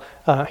 small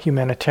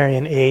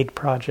humanitarian aid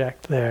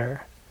project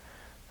there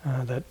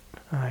that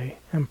I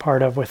am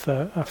part of with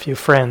a few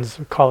friends.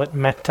 We call it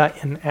Metta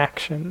in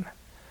Action.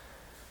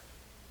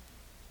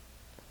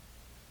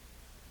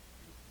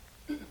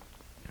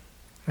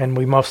 And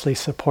we mostly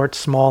support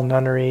small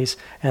nunneries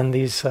and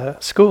these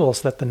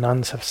schools that the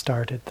nuns have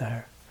started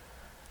there.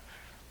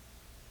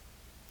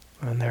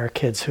 And there are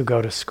kids who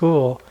go to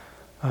school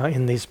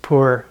in these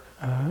poor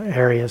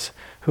areas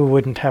who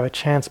wouldn't have a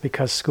chance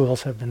because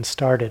schools have been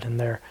started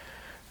and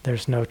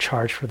there's no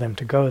charge for them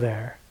to go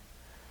there.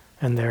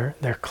 And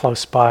they're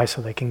close by so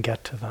they can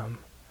get to them.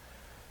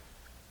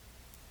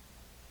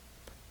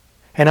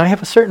 And I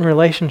have a certain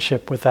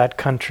relationship with that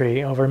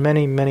country over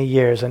many, many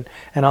years, and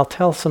I'll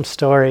tell some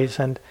stories,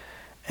 and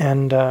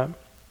I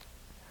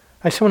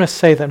just want to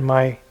say that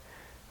my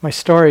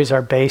stories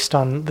are based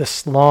on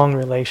this long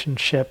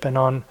relationship and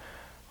on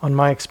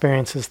my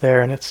experiences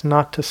there, and it's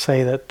not to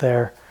say that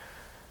there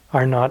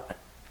are not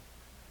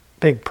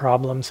big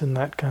problems in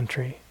that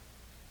country.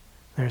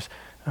 There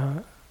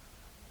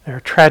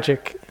are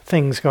tragic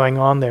things going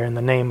on there in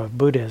the name of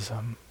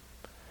Buddhism.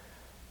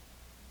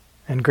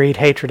 And greed,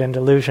 hatred, and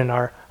delusion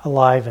are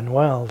alive and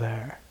well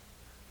there.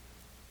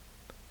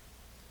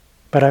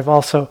 But I've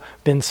also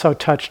been so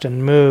touched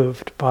and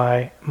moved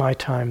by my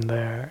time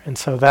there, and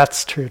so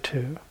that's true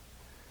too.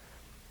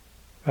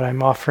 But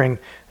I'm offering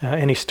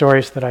any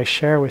stories that I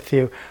share with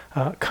you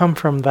come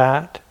from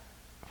that,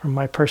 from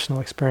my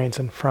personal experience,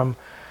 and from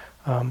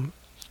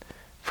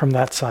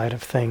that side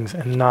of things,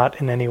 and not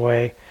in any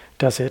way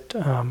does it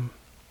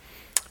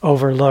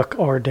overlook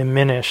or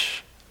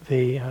diminish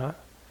the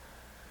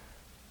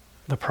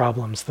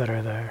problems that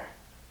are there.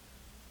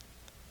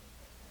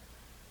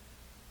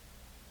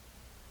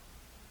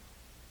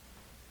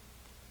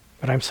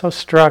 But I'm so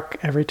struck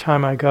every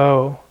time I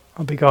go,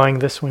 I'll be going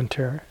this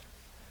winter,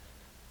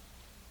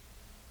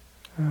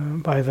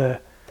 by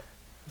the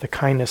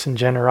kindness and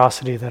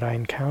generosity that I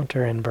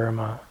encounter in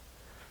Burma.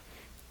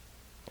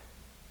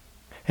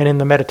 And in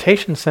the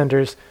meditation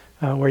centers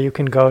where you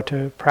can go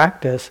to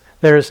practice,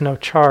 there is no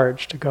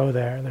charge to go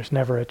there. There's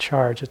never a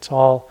charge. It's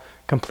all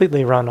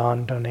completely run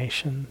on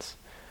donations,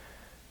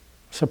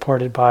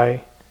 supported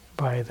by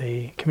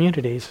the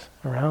communities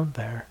around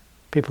there,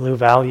 people who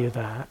value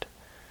that.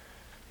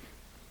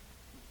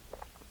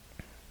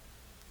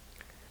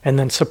 And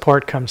then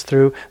support comes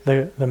through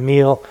the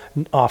meal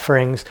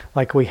offerings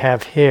like we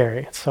have here.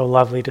 It's so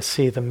lovely to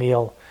see the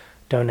meal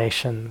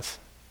donations.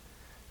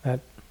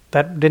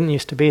 That didn't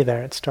used to be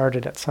there. It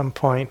started at some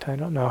point. I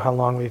don't know how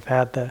long we've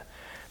had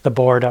the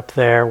board up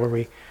there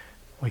where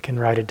we can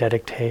write a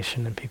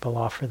dedication and people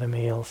offer the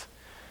meals.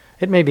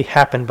 It maybe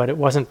happened, but it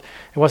wasn't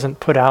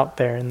put out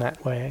there in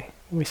that way.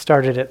 We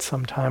started it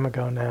some time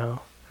ago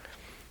now.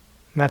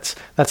 And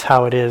that's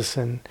how it is.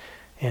 And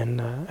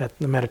at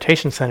the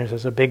meditation centers,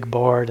 there's a big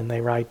board, and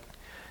they write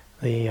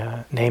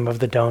the name of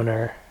the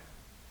donor.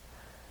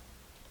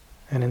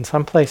 And in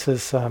some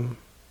places,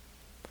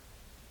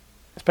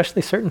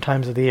 especially certain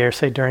times of the year,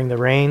 say during the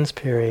rains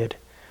period,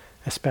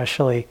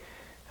 especially,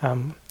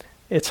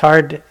 it's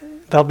hard.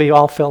 They'll be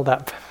all filled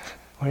up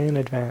way in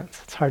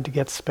advance. It's hard to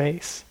get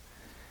space.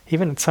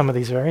 Even in some of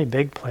these very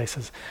big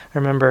places. I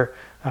remember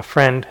a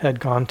friend had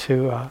gone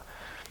to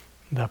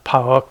the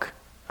Paok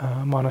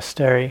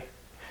monastery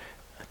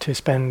to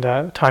spend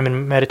time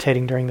in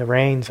meditating during the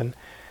rains, and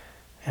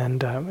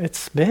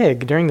it's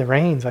big during the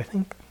rains. I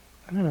don't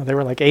know, there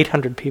were like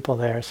 800 people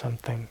there or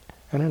something.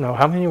 I don't know,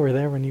 how many were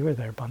there when you were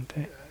there,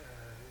 Bhante?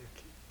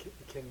 It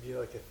can be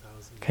like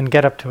 1,000. Can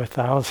get up to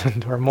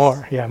 1,000 or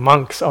more. Yeah,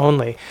 monks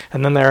only,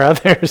 and then there are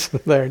others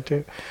there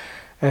too.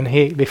 And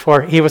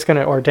before he was going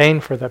to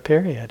ordain for the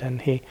period,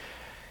 and he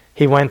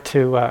went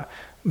to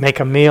make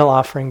a meal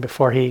offering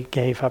before he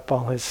gave up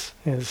all his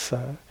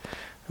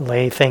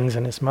lay things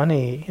and his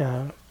money,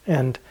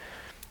 and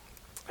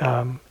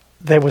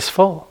it was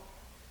full.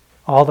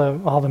 All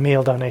the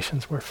meal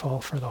donations were full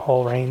for the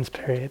whole rains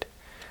period,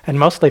 and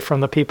mostly from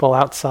the people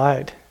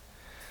outside.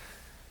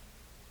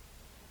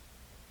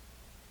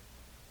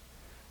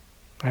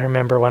 I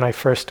remember when I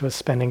first was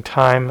spending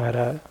time at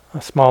a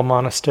small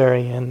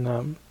monastery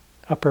in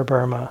Upper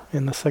Burma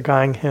in the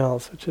Sagaing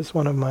Hills, which is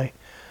one of I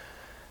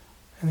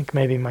think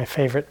maybe my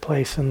favorite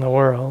place in the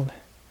world.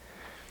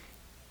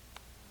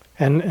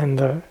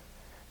 And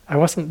I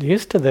wasn't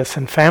used to this,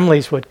 and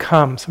families would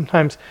come,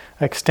 sometimes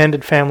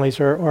extended families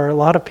or a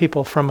lot of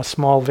people from a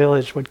small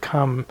village would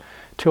come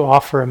to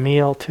offer a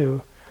meal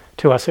to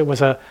us.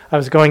 I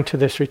was going to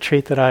this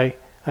retreat that I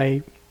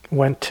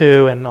went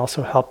to and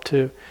also helped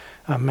to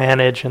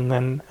manage, and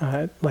then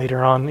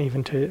later on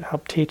even to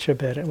help teach a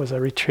bit. It was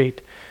a retreat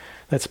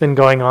that's been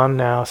going on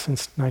now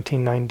since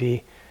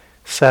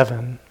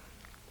 1997.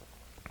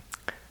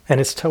 And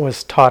it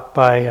was taught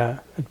by a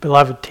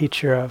beloved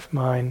teacher of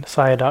mine,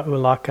 Sayadaw U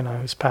Lakana,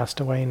 who's passed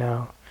away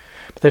now.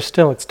 But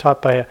it's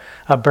taught by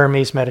a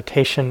Burmese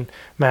meditation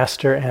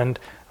master and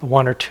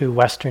one or two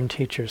Western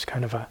teachers,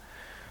 kind of a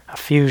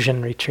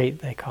fusion retreat,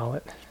 they call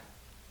it.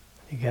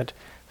 You get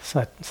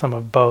some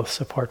of both,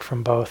 support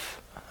from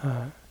both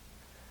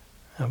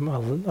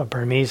a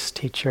Burmese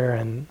teacher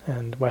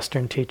and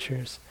Western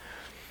teachers.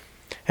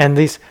 And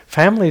these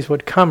families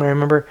would come. I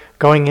remember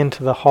going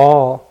into the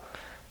hall,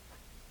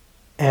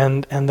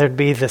 and they'd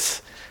be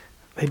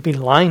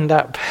lined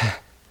up,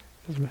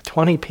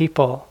 20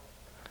 people,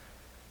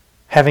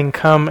 having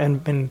come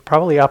and been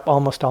probably up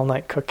almost all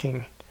night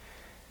cooking,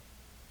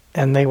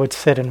 and they would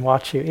sit and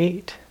watch you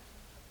eat.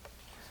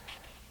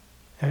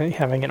 And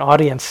having an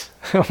audience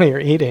while you're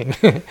eating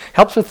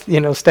helps with,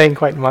 staying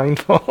quite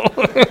mindful.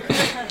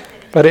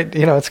 But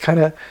it's kind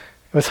of,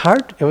 it was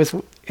hard.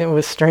 It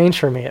was strange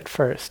for me at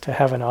first to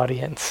have an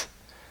audience.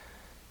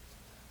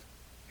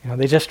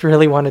 They just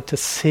really wanted to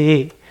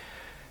see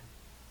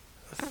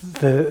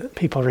the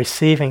people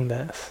receiving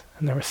this,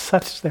 and there was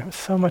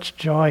so much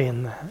joy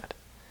in that.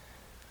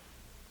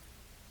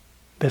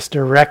 This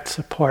direct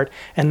support,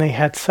 and they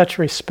had such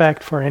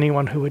respect for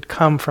anyone who would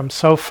come from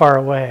so far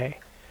away,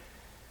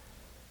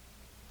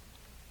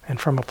 and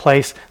from a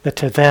place that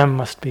to them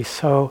must be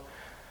so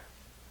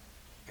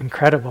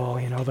incredible.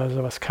 Those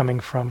of us coming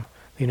from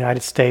the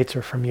United States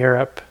or from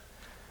Europe,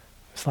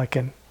 it's like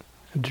a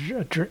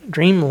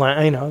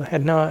dreamland.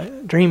 Had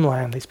no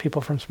dreamland. These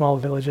people from small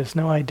villages,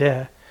 no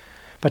idea.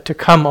 But to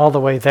come all the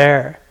way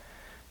there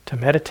to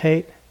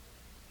meditate,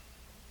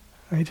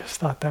 I just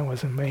thought that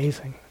was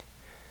amazing.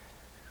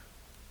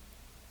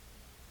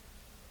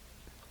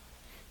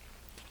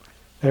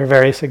 There are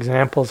various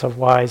examples of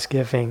wise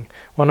giving.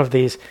 One of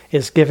these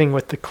is giving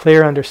with the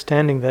clear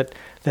understanding that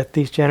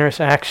these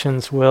generous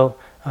actions will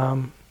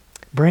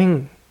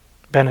bring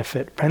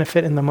benefit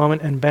in the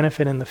moment and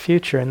benefit in the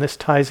future. And this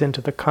ties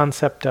into the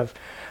concept of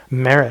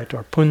merit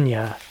or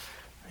punya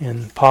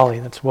in Pali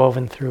that's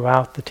woven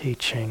throughout the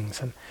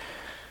teachings. And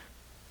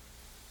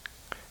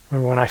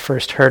remember when I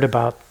first heard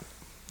about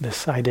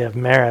this idea of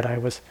merit, I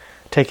was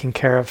taking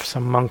care of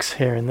some monks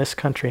here in this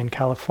country, in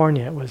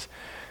California. It was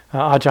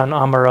Ajahn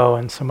Amaro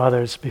and some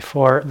others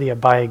before the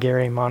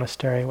Abhayagiri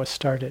monastery was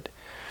started.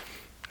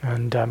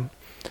 And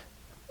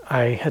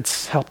I had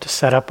helped to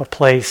set up a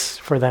place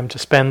for them to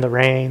spend the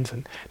rains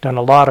and done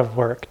a lot of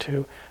work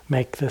to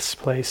make this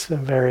place a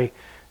very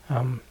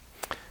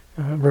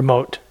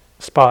remote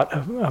spot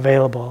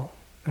available.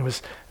 It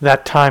was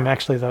that time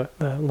actually the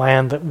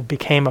land that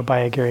became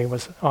Abhayagiri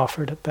was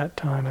offered at that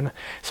time. And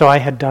so I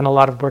had done a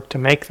lot of work to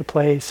make the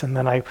place, and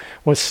then I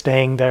was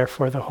staying there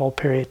for the whole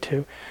period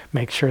to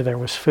make sure there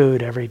was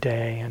food every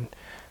day and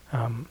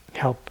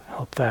help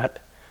that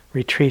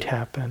retreat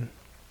happen.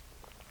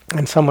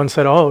 And someone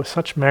said, "Oh,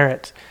 such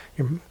merit!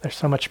 There's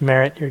so much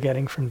merit you're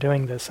getting from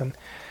doing this," and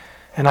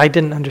I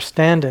didn't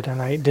understand it, and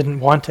I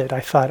didn't want it. I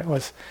thought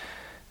it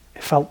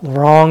felt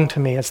wrong to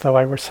me, as though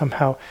I were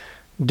somehow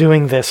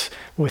doing this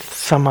with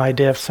some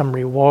idea of some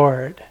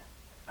reward.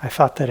 I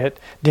thought that it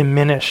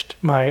diminished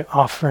my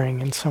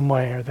offering in some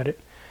way, or that it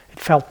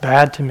felt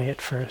bad to me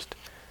at first,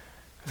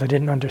 because I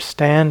didn't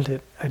understand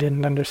it. I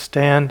didn't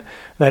understand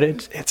that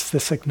it's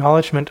this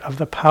acknowledgement of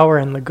the power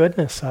and the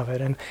goodness of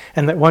it,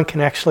 and that one can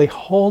actually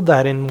hold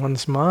that in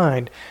one's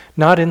mind,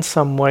 not in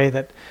some way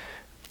that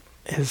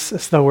is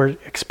as though we're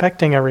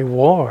expecting a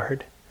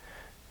reward,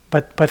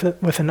 but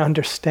with an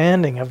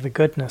understanding of the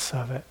goodness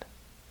of it.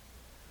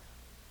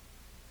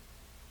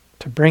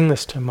 To bring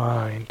this to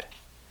mind,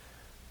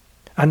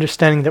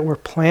 understanding that we're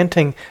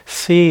planting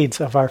seeds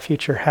of our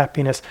future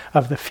happiness,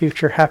 of the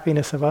future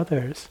happiness of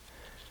others.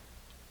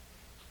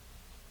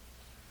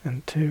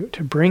 And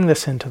to bring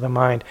this into the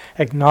mind,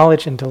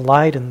 acknowledge and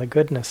delight in the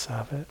goodness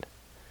of it.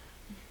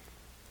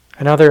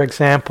 Another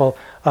example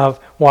of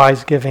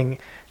wise giving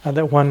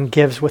that one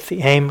gives with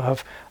the aim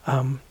of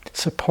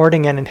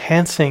supporting and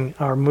enhancing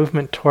our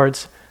movement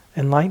towards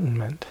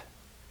enlightenment.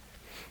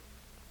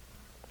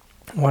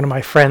 One of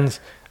my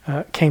friends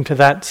came to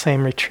that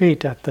same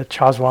retreat at the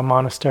Chazwa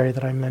monastery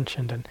that I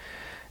mentioned,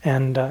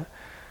 and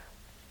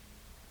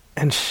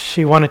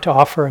she wanted to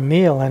offer a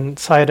meal, and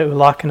Sayadaw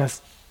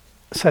Ulakana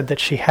said that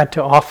she had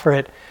to offer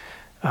it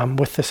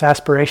with this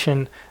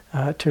aspiration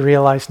to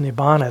realize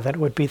Nibbana, that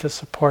would be the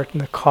support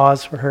and the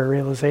cause for her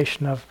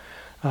realization of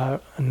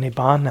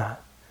Nibbana.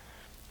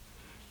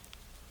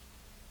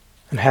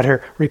 And had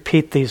her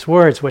repeat these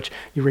words, which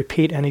you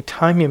repeat any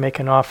time you make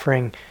an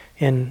offering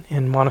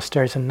in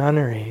monasteries and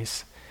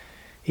nunneries.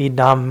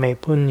 Idam me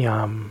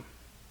punyam,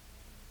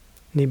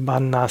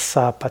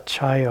 Nibbanasa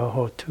pachayo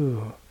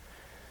hotu.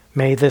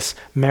 May this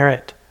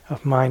merit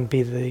of mine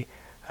be the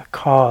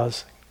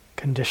cause,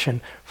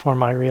 condition for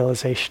my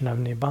realization of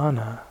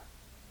Nibbana.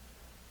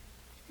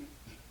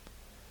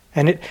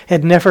 And it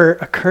had never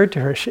occurred to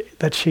her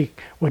that she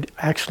would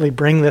actually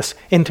bring this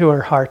into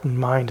her heart and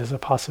mind as a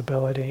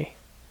possibility,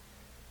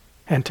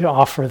 and to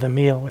offer the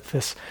meal with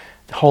this,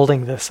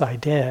 holding this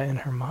idea in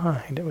her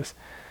mind. It was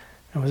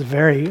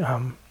very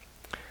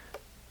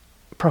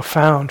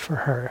profound for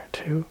her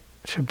to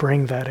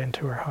bring that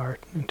into her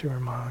heart, into her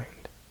mind.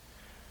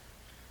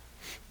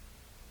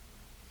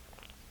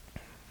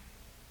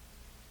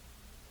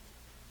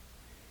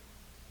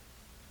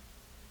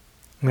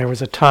 And there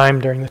was a time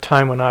during the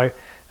time when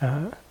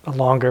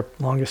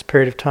longest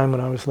period of time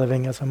when I was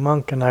living as a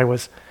monk, and I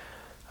was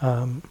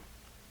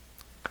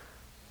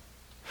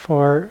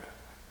for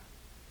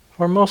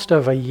most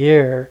of a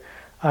year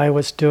I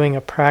was doing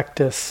a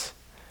practice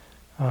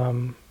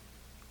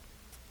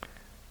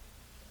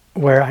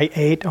where I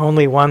ate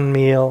only one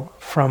meal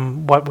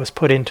from what was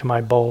put into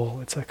my bowl.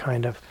 It's a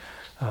kind of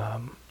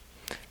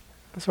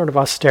sort of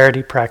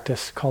austerity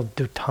practice called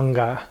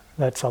dhutanga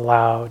that's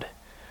allowed.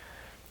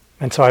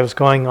 And so I was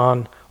going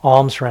on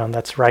alms round.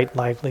 That's right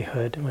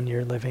livelihood when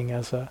you're living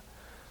as a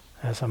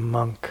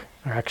monk,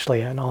 or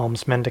actually an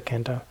alms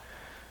mendicant.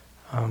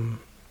 I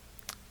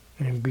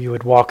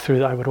would walk through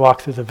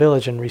the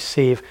village and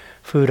receive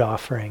food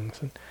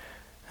offerings,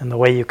 and the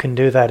way you can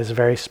do that is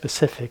very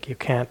specific. You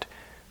can't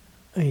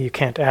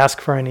ask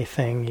for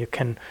anything. You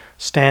can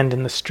stand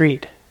in the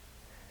street,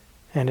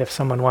 and if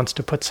someone wants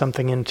to put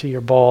something into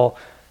your bowl,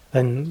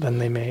 then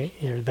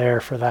you're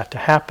there for that to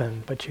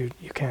happen. But you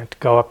can't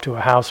go up to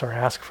a house or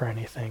ask for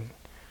anything.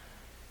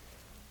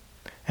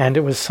 And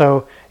it was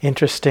so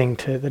interesting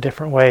to the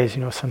different ways.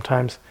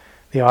 Sometimes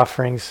the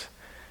offerings,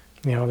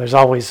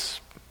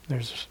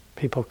 there's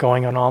people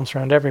going on alms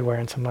round everywhere,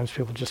 and sometimes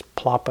people just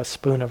plop a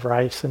spoon of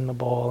rice in the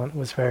bowl, and it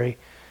was very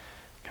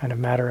kind of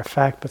matter of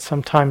fact. But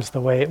sometimes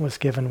the way it was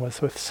given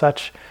was with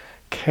such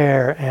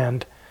care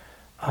and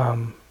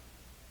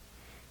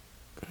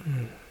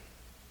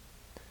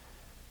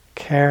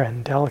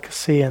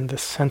delicacy, and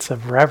this sense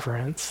of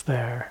reverence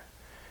there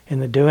in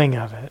the doing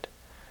of it.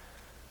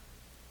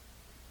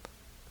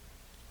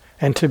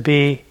 And to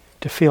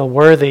feel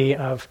worthy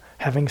of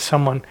having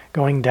someone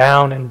going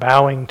down and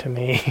bowing to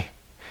me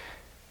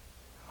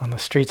on the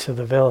streets of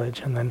the village,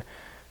 and then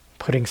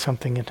putting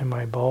something into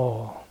my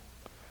bowl.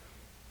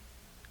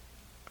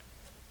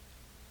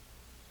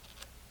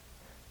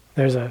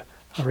 There's a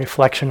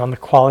reflection on the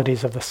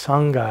qualities of the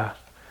Sangha,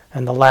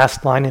 and the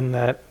last line in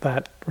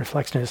that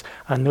reflection is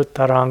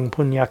Anuttarang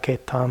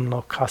punyaketam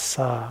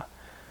lokasa,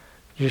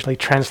 usually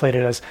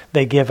translated as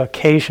they give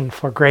occasion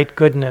for great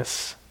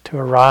goodness to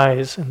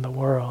arise in the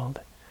world.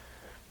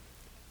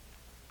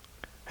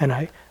 And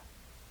at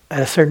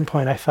a certain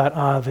point I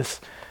thought,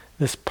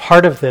 this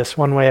part of this,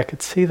 one way I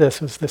could see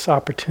this was this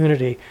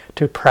opportunity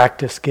to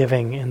practice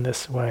giving in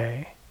this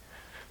way.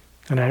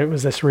 And it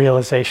was this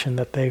realization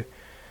that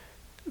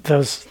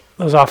those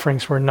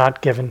offerings were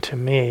not given to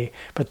me,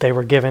 but they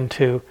were given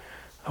to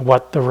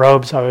what the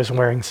robes I was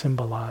wearing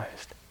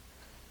symbolized.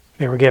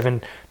 They were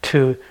given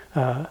to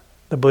the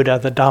Buddha,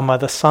 the Dhamma,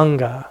 the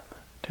Sangha,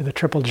 to the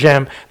Triple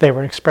Gem. They were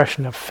an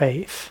expression of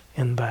faith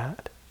in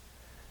that.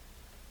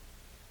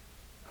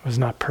 It was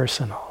not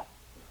personal.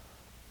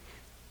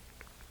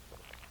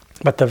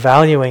 But the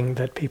valuing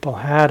that people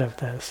had of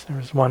this, there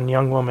was one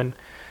young woman,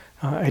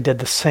 I did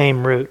the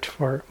same route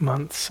for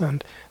months,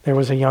 and there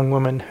was a young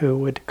woman who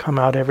would come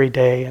out every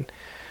day,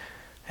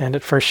 and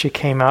at first she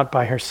came out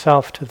by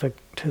herself to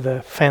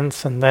the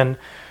fence, and then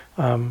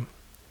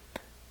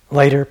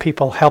later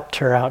people helped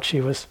her out.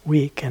 She was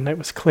weak, and it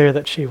was clear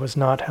that she was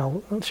not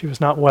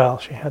well.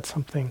 She had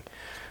something,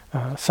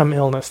 some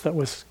illness that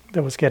was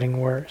getting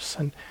worse,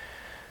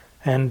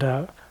 and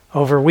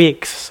over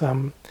weeks.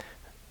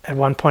 At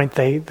one point,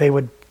 they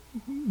would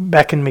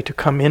beckon me to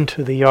come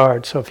into the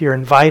yard. So if you're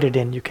invited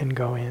in, you can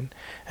go in.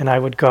 And I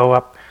would go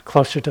up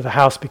closer to the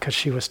house because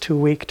she was too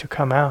weak to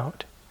come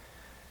out,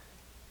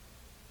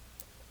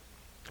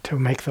 to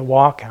make the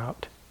walk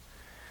out.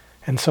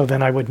 And so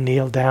then I would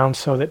kneel down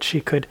so that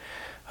she could,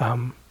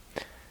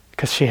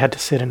 because she had to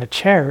sit in a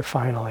chair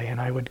finally,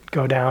 and I would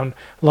go down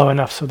low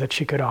enough so that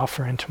she could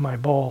offer into my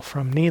bowl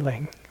from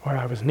kneeling, where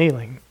I was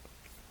kneeling.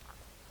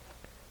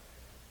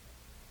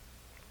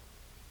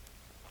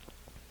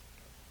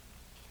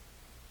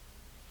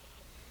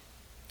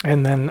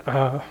 And then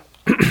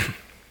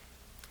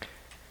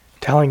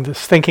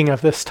thinking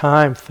of this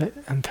time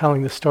and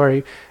telling the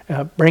story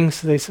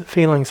brings these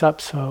feelings up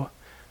so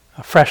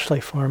freshly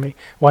for me.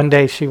 One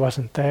day she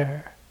wasn't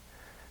there,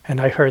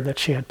 and I heard that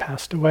she had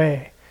passed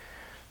away.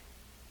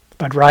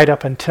 But right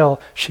up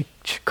until she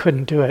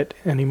couldn't do it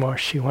anymore,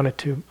 she wanted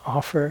to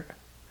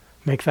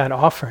make that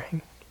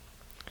offering.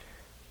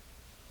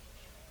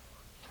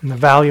 And the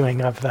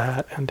valuing of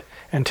that,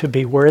 and to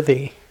be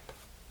worthy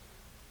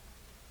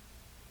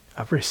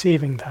of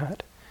receiving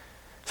that.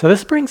 So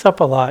this brings up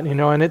a lot,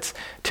 and it's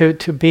to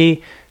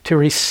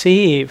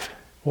receive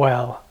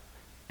well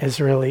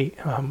is really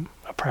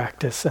a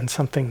practice and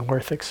something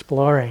worth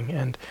exploring.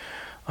 And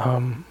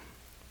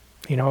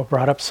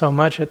brought up so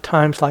much at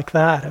times like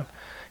that.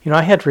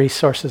 I had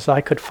resources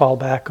I could fall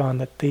back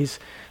on. This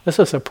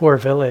was a poor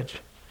village.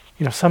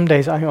 Some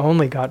days I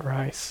only got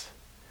rice,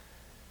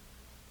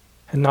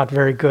 and not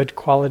very good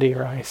quality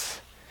rice.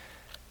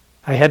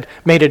 I had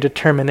made a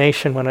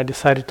determination when I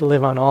decided to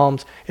live on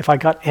alms. If I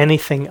got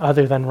anything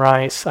other than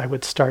rice, I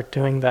would start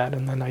doing that,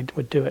 and then I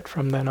would do it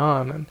from then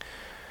on.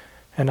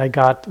 And I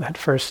got, that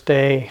first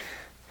day,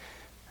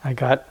 I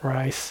got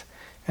rice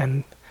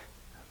and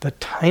the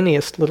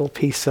tiniest little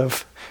piece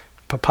of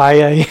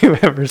papaya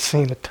you've ever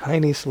seen, a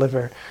tiny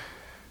sliver.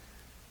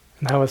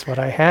 And that was what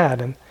I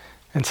had.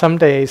 And some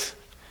days,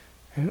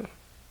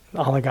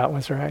 all I got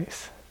was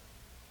rice.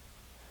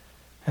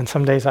 And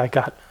some days I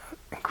got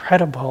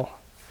incredible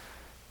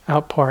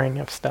outpouring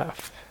of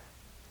stuff.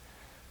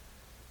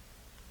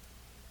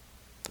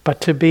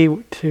 But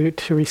to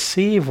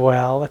receive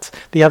well, that's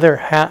the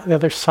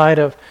other side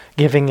of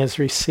giving is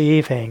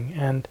receiving,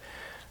 and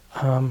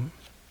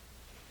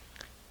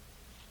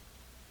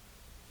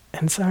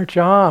And it's our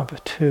job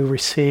to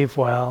receive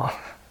well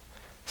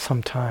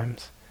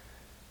sometimes.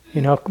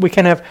 We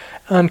can have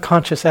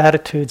unconscious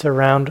attitudes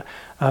around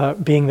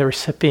being the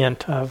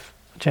recipient of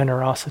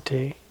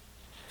generosity.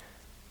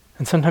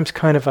 And sometimes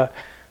kind of a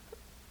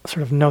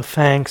sort of no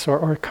thanks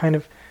or kind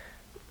of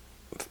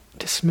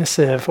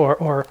dismissive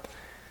or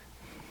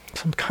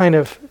some kind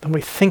of, that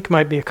we think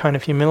might be a kind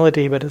of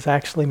humility, but is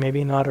actually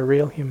maybe not a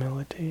real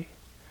humility.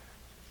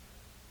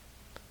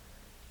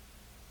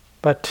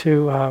 But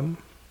to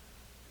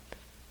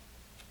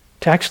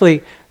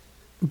actually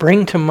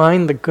bring to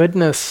mind the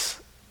goodness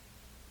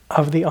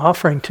of the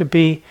offering, to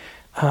be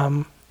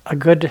a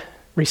good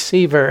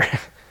receiver.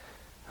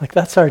 Like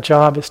that's our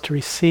job, is to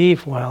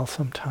receive well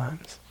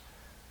sometimes.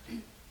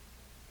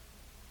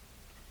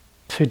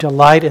 To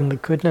delight in the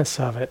goodness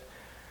of it.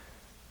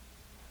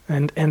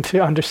 And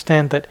to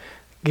understand that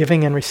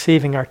giving and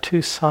receiving are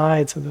two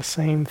sides of the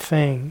same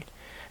thing.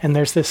 And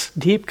there's this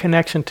deep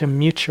connection to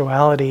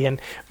mutuality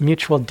and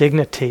mutual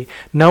dignity.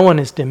 No one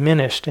is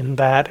diminished in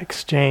that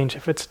exchange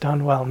if it's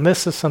done well. And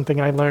this is something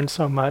I learned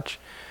so much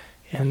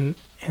I've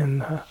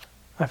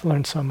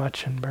learned so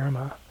much in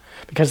Burma.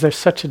 Because there's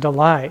such a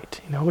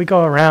delight. We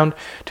go around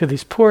to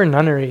these poor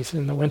nunneries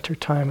in the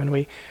wintertime and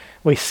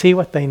we see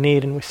what they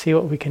need and we see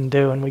what we can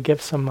do and we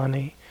give some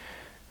money.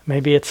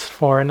 Maybe it's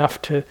for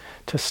enough to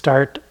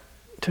start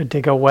to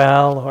dig a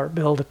well or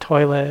build a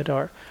toilet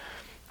or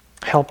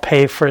help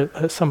pay for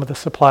some of the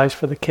supplies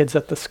for the kids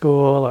at the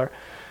school or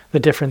the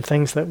different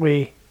things that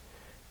we,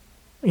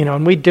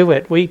 and we do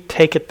it. We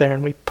take it there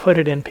and we put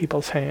it in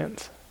people's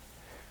hands.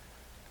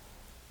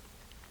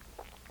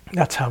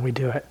 That's how we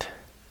do it.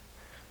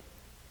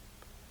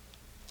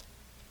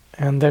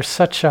 And there's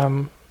such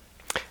a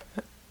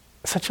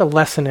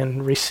lesson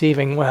in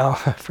receiving well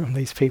from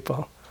these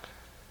people.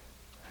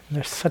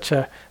 There's such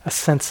a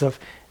sense of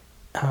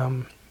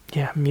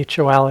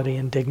mutuality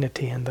and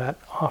dignity in that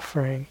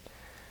offering.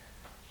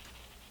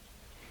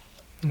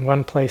 In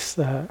one place,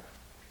 the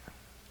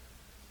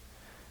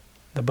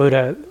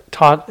Buddha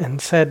taught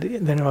and said,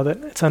 that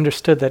it's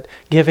understood that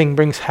giving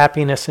brings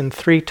happiness in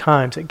 3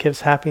 times. It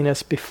gives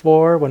happiness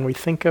before, when we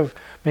think of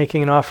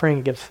making an offering.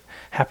 It gives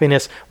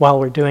happiness while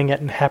we're doing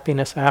it, and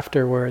happiness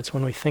afterwards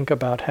when we think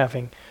about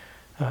having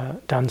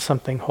done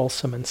something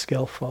wholesome and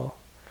skillful.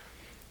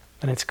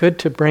 And it's good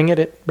to bring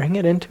it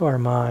into our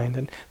mind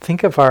and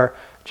think of our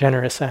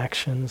generous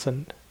actions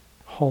and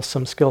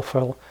wholesome,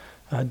 skillful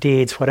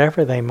deeds,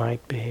 whatever they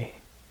might be.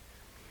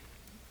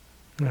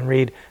 And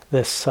read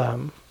this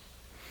an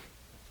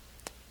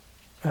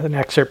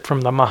excerpt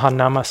from the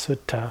Mahanama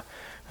Sutta.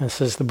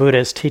 This is the Buddha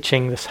is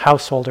teaching this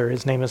householder.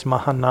 His name is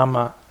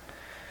Mahanama.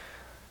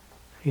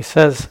 He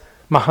says,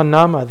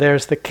 Mahanama,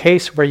 there's the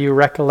case where you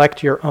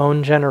recollect your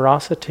own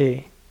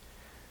generosity,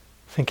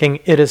 thinking,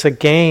 it is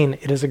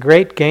a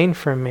great gain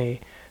for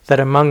me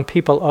that among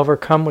people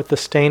overcome with the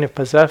stain of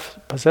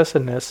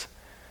possessiveness,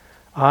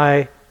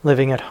 I,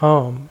 living at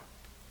home,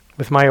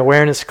 with my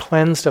awareness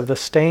cleansed of the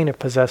stain of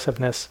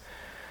possessiveness,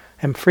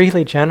 am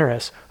freely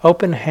generous,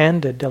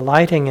 open-handed,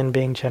 delighting in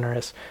being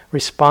generous,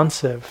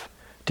 responsive,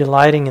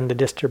 delighting in the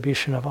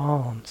distribution of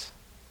alms.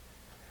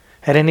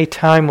 At any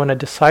time when a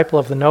disciple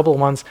of the Noble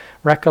Ones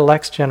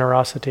recollects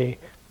generosity,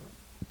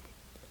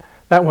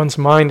 that one's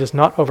mind is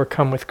not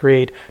overcome with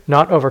greed,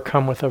 not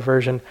overcome with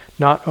aversion,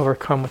 not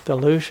overcome with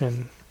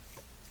delusion.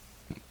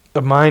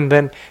 The mind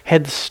then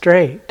heads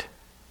straight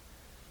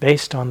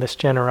based on this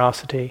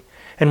generosity.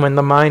 And when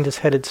the mind is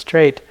headed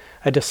straight,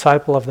 a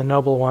disciple of the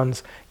Noble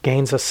Ones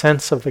gains a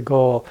sense of the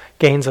goal,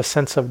 gains a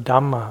sense of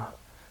Dhamma,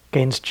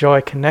 gains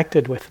joy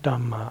connected with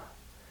Dhamma.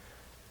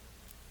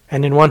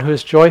 And in one who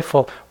is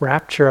joyful,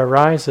 rapture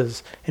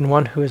arises. In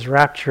one who is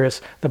rapturous,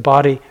 the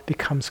body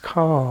becomes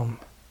calm.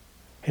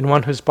 In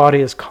one whose body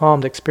is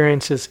calmed,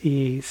 experiences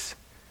ease.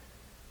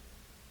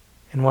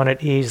 In one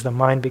at ease, the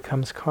mind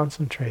becomes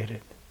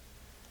concentrated.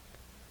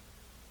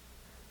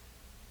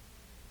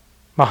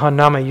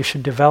 Mahanama, you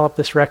should develop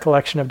this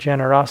recollection of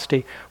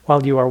generosity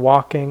while you are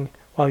walking,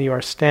 while you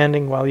are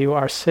standing, while you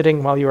are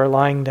sitting, while you are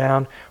lying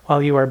down,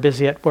 while you are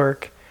busy at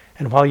work,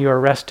 and while you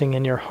are resting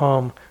in your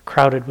home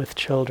crowded with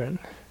children.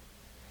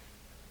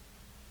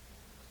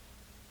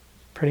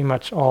 Pretty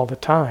much all the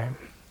time.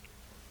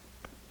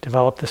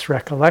 Develop this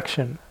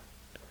recollection.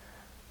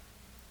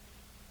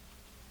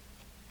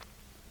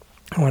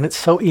 When it's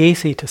so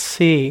easy to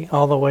see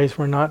all the ways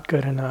we're not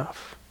good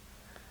enough,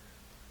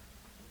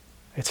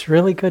 it's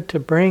really good to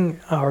bring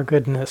our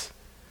goodness.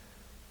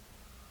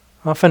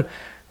 Often,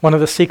 one of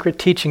the secret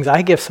teachings,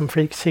 I give some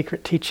free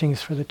secret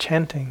teachings for the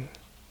chanting.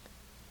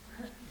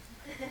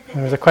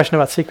 There was a question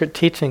about secret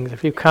teachings.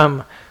 If you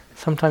come,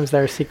 sometimes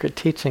there are secret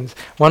teachings.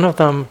 One of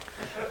them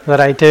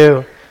that I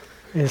do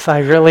is I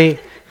really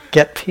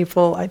get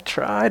people, I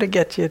try to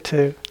get you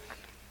to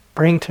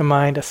bring to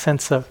mind a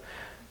sense of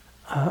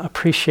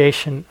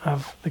appreciation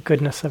of the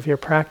goodness of your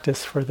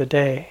practice for the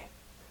day.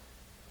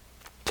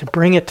 To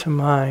bring it to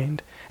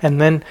mind, and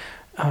then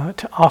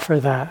to offer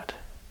that.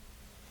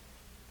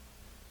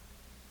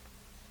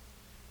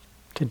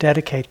 To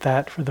dedicate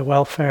that for the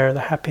welfare, the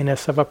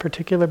happiness of a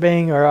particular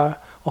being or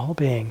all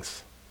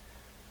beings.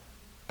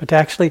 But to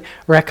actually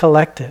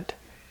recollect it,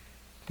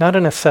 not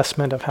an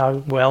assessment of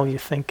how well you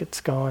think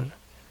it's going,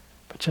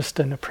 but just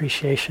an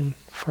appreciation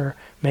for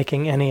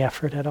making any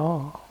effort at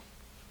all.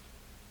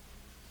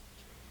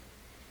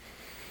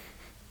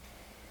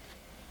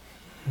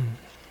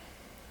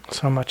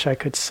 So much I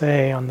could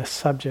say on this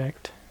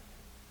subject.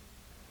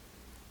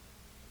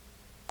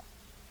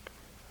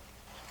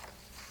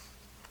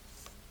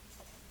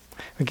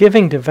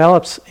 Giving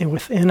develops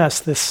within us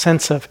this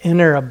sense of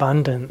inner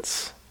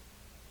abundance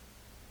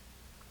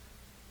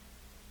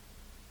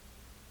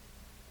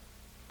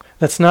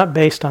that's not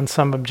based on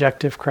some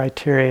objective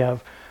criteria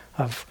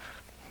of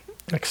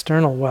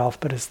external wealth,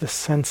 but is the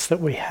sense that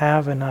we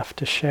have enough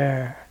to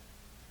share.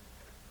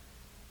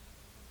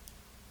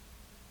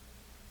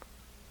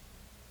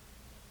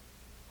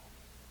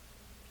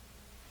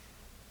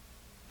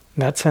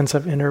 That sense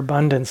of inner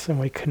abundance, and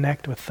we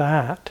connect with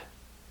that,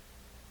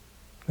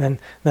 then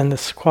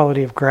this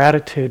quality of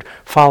gratitude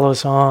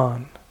follows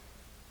on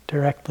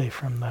directly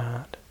from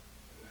that.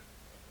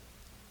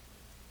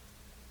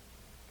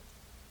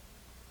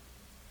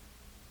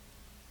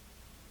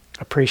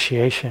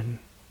 Appreciation.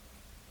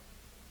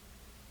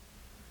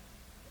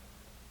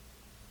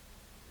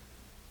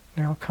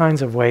 There are all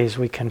kinds of ways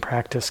we can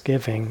practice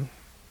giving.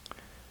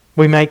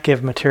 We might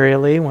give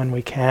materially when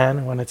we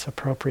can, when it's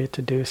appropriate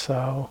to do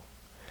so.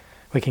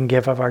 We can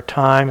give of our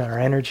time, our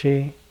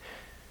energy.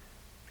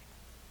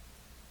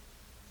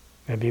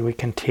 Maybe we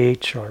can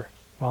teach or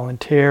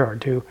volunteer or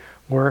do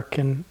work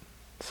in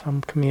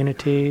some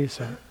communities.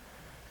 Or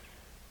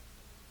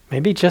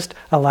maybe just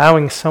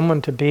allowing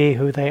someone to be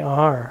who they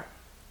are.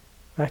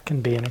 That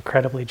can be an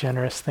incredibly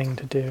generous thing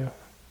to do.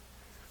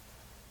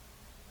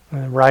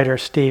 The writer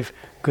Steve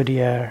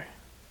Goodyear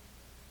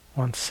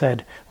once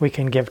said, we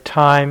can give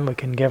time, we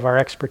can give our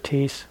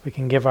expertise, we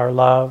can give our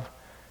love,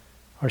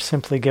 or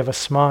simply give a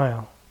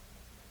smile.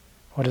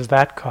 What does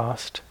that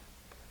cost?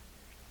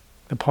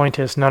 The point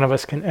is, none of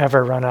us can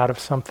ever run out of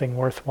something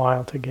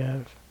worthwhile to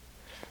give.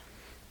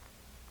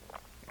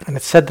 And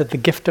it's said that the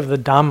gift of the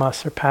Dhamma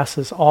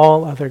surpasses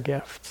all other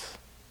gifts.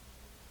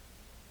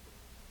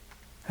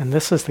 And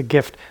this is the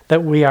gift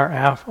that we are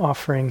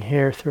offering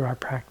here through our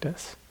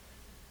practice.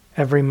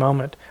 Every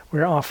moment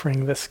we're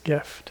offering this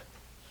gift.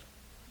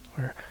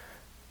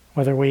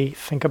 Whether we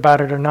think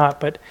about it or not,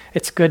 but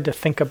it's good to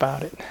think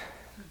about it.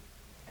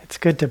 It's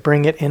good to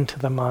bring it into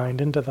the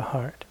mind, into the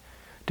heart.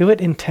 Do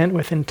it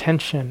with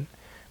intention,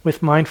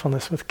 with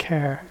mindfulness, with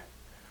care.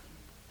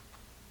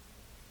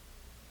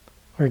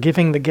 We're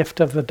giving the gift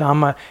of the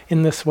Dhamma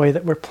in this way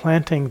that we're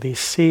planting these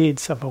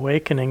seeds of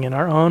awakening in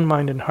our own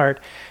mind and heart,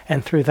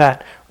 and through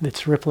that,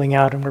 it's rippling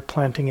out and we're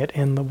planting it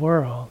in the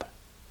world.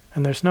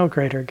 And there's no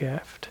greater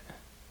gift.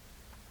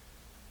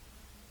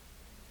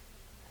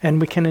 And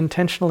we can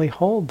intentionally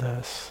hold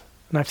this.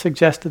 And I've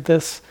suggested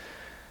this,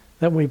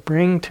 that we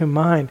bring to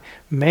mind,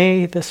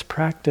 may this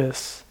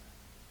practice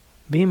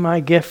be my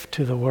gift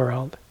to the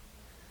world.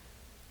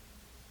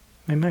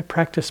 May my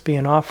practice be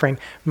an offering.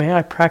 May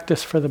I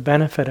practice for the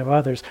benefit of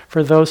others,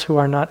 for those who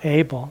are not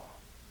able,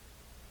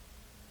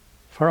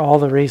 for all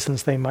the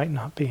reasons they might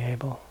not be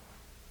able.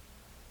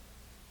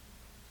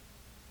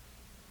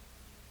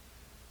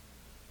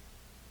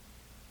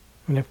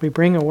 And if we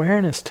bring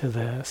awareness to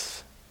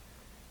this,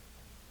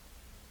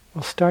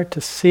 we'll start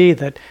to see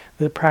that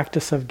the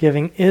practice of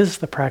giving is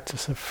the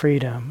practice of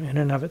freedom in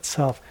and of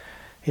itself.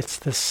 It's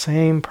the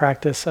same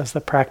practice as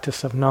the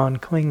practice of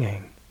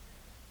non-clinging,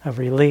 of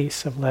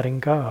release, of letting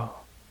go.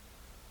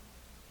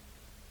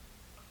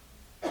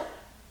 So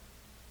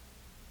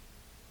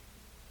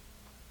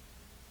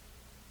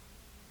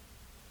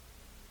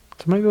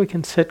maybe we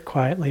can sit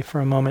quietly for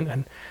a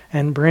moment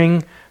and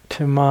bring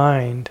to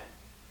mind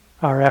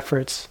our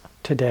efforts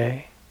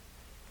today.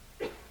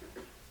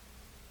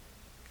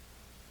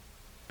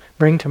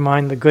 Bring to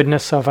mind the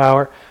goodness of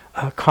our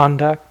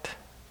conduct,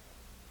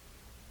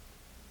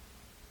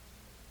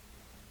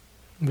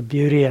 the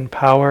beauty and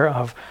power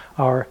of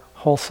our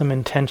wholesome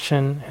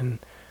intention, and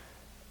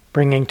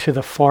bringing to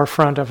the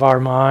forefront of our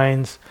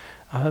minds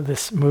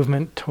this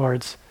movement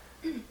towards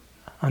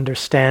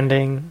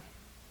understanding,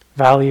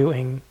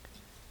 valuing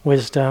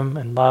wisdom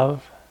and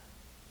love.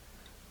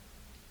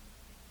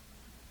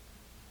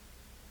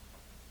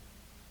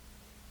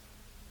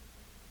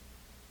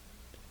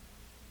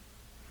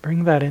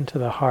 Bring that into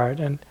the heart,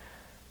 and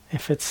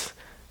if it's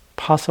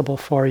possible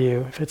for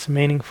you, if it's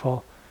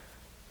meaningful,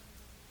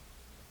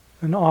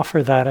 then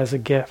offer that as a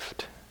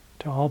gift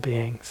to all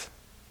beings.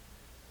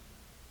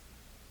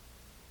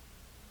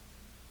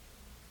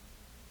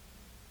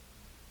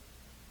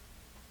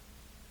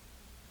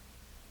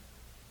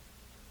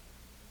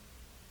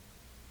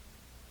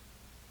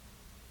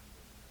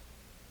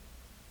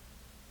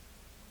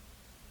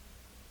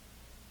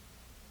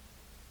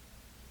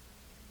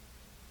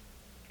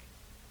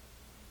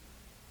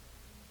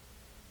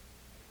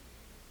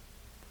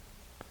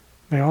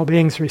 May all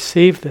beings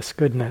receive this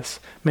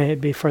goodness. May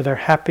it be for their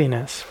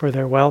happiness, for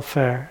their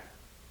welfare.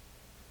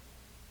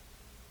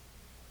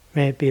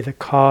 May it be the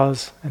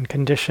cause and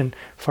condition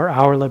for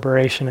our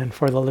liberation and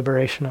for the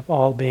liberation of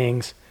all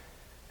beings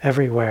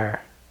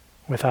everywhere,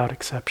 without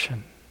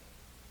exception.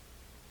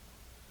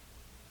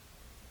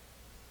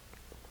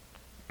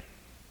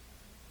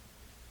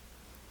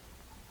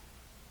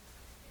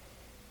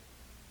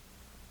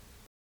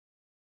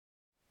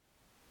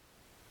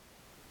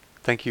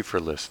 Thank you for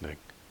listening.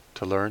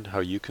 To learn how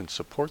you can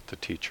support the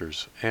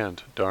teachers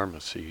and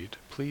Dharma Seed,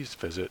 please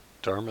visit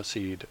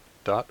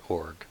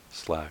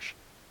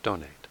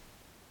dharmaseed.org/donate.